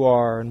who you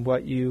are and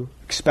what you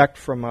expect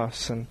from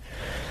us. And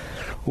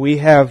we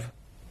have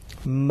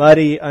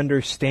muddy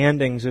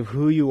understandings of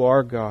who you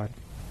are, God.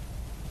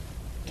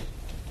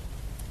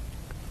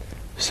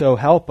 So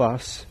help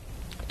us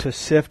to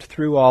sift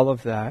through all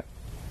of that,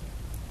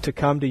 to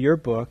come to your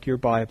book, your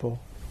Bible,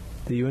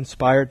 that you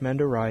inspired men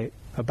to write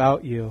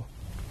about you,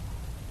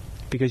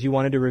 because you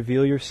wanted to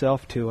reveal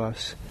yourself to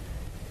us.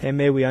 And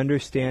may we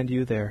understand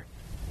you there.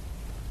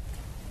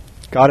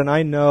 God, and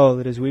I know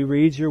that as we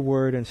read your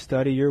word and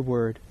study your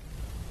word,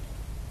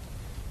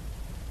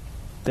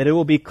 that it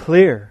will be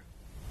clear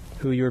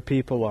who your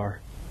people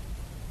are.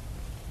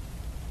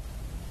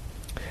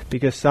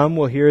 Because some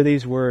will hear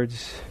these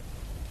words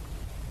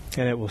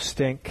and it will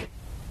stink,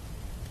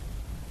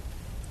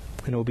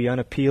 and it will be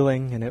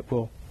unappealing, and it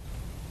will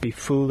be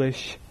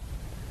foolish.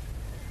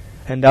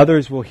 And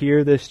others will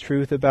hear this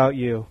truth about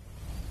you,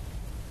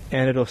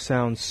 and it'll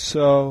sound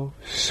so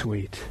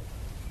sweet.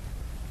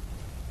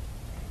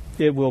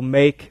 It will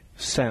make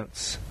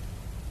sense.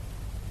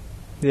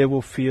 It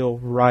will feel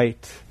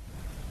right.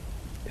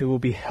 It will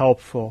be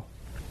helpful.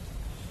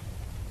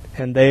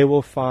 And they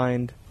will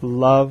find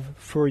love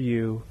for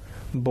you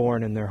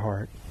born in their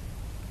heart.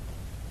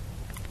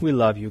 We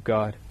love you,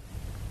 God,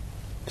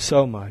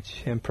 so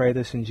much, and pray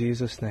this in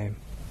Jesus' name.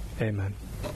 Amen.